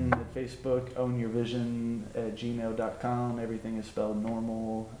Brogan at Facebook, ownyourvision@gmail.com. Everything is spelled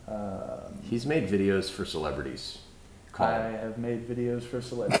normal. He's made videos for celebrities. Call I him. have made videos for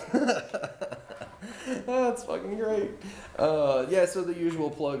celebrities. That's fucking great. Yeah, so the usual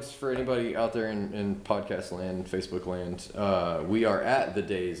plugs for anybody out there in podcast land, Facebook land. We are at the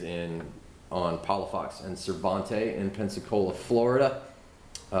Days Inn on Palafox and Cervante in Pensacola, Florida,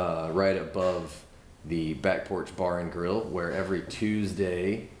 right above the Back Porch Bar and Grill, where every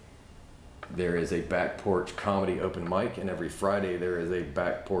Tuesday there is a Back Porch comedy open mic, and every Friday there is a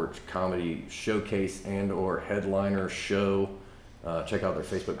Back Porch comedy showcase and or headliner show. Check out their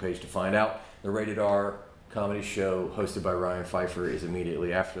Facebook page to find out. The Rated R comedy show hosted by Ryan Pfeiffer is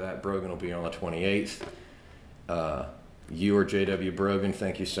immediately after that. Brogan will be on the 28th. You are JW Brogan.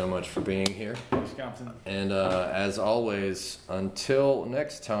 Thank you so much for being here. Wisconsin. And as always, until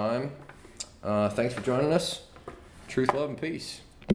next time, thanks for joining us. Truth, love, and peace.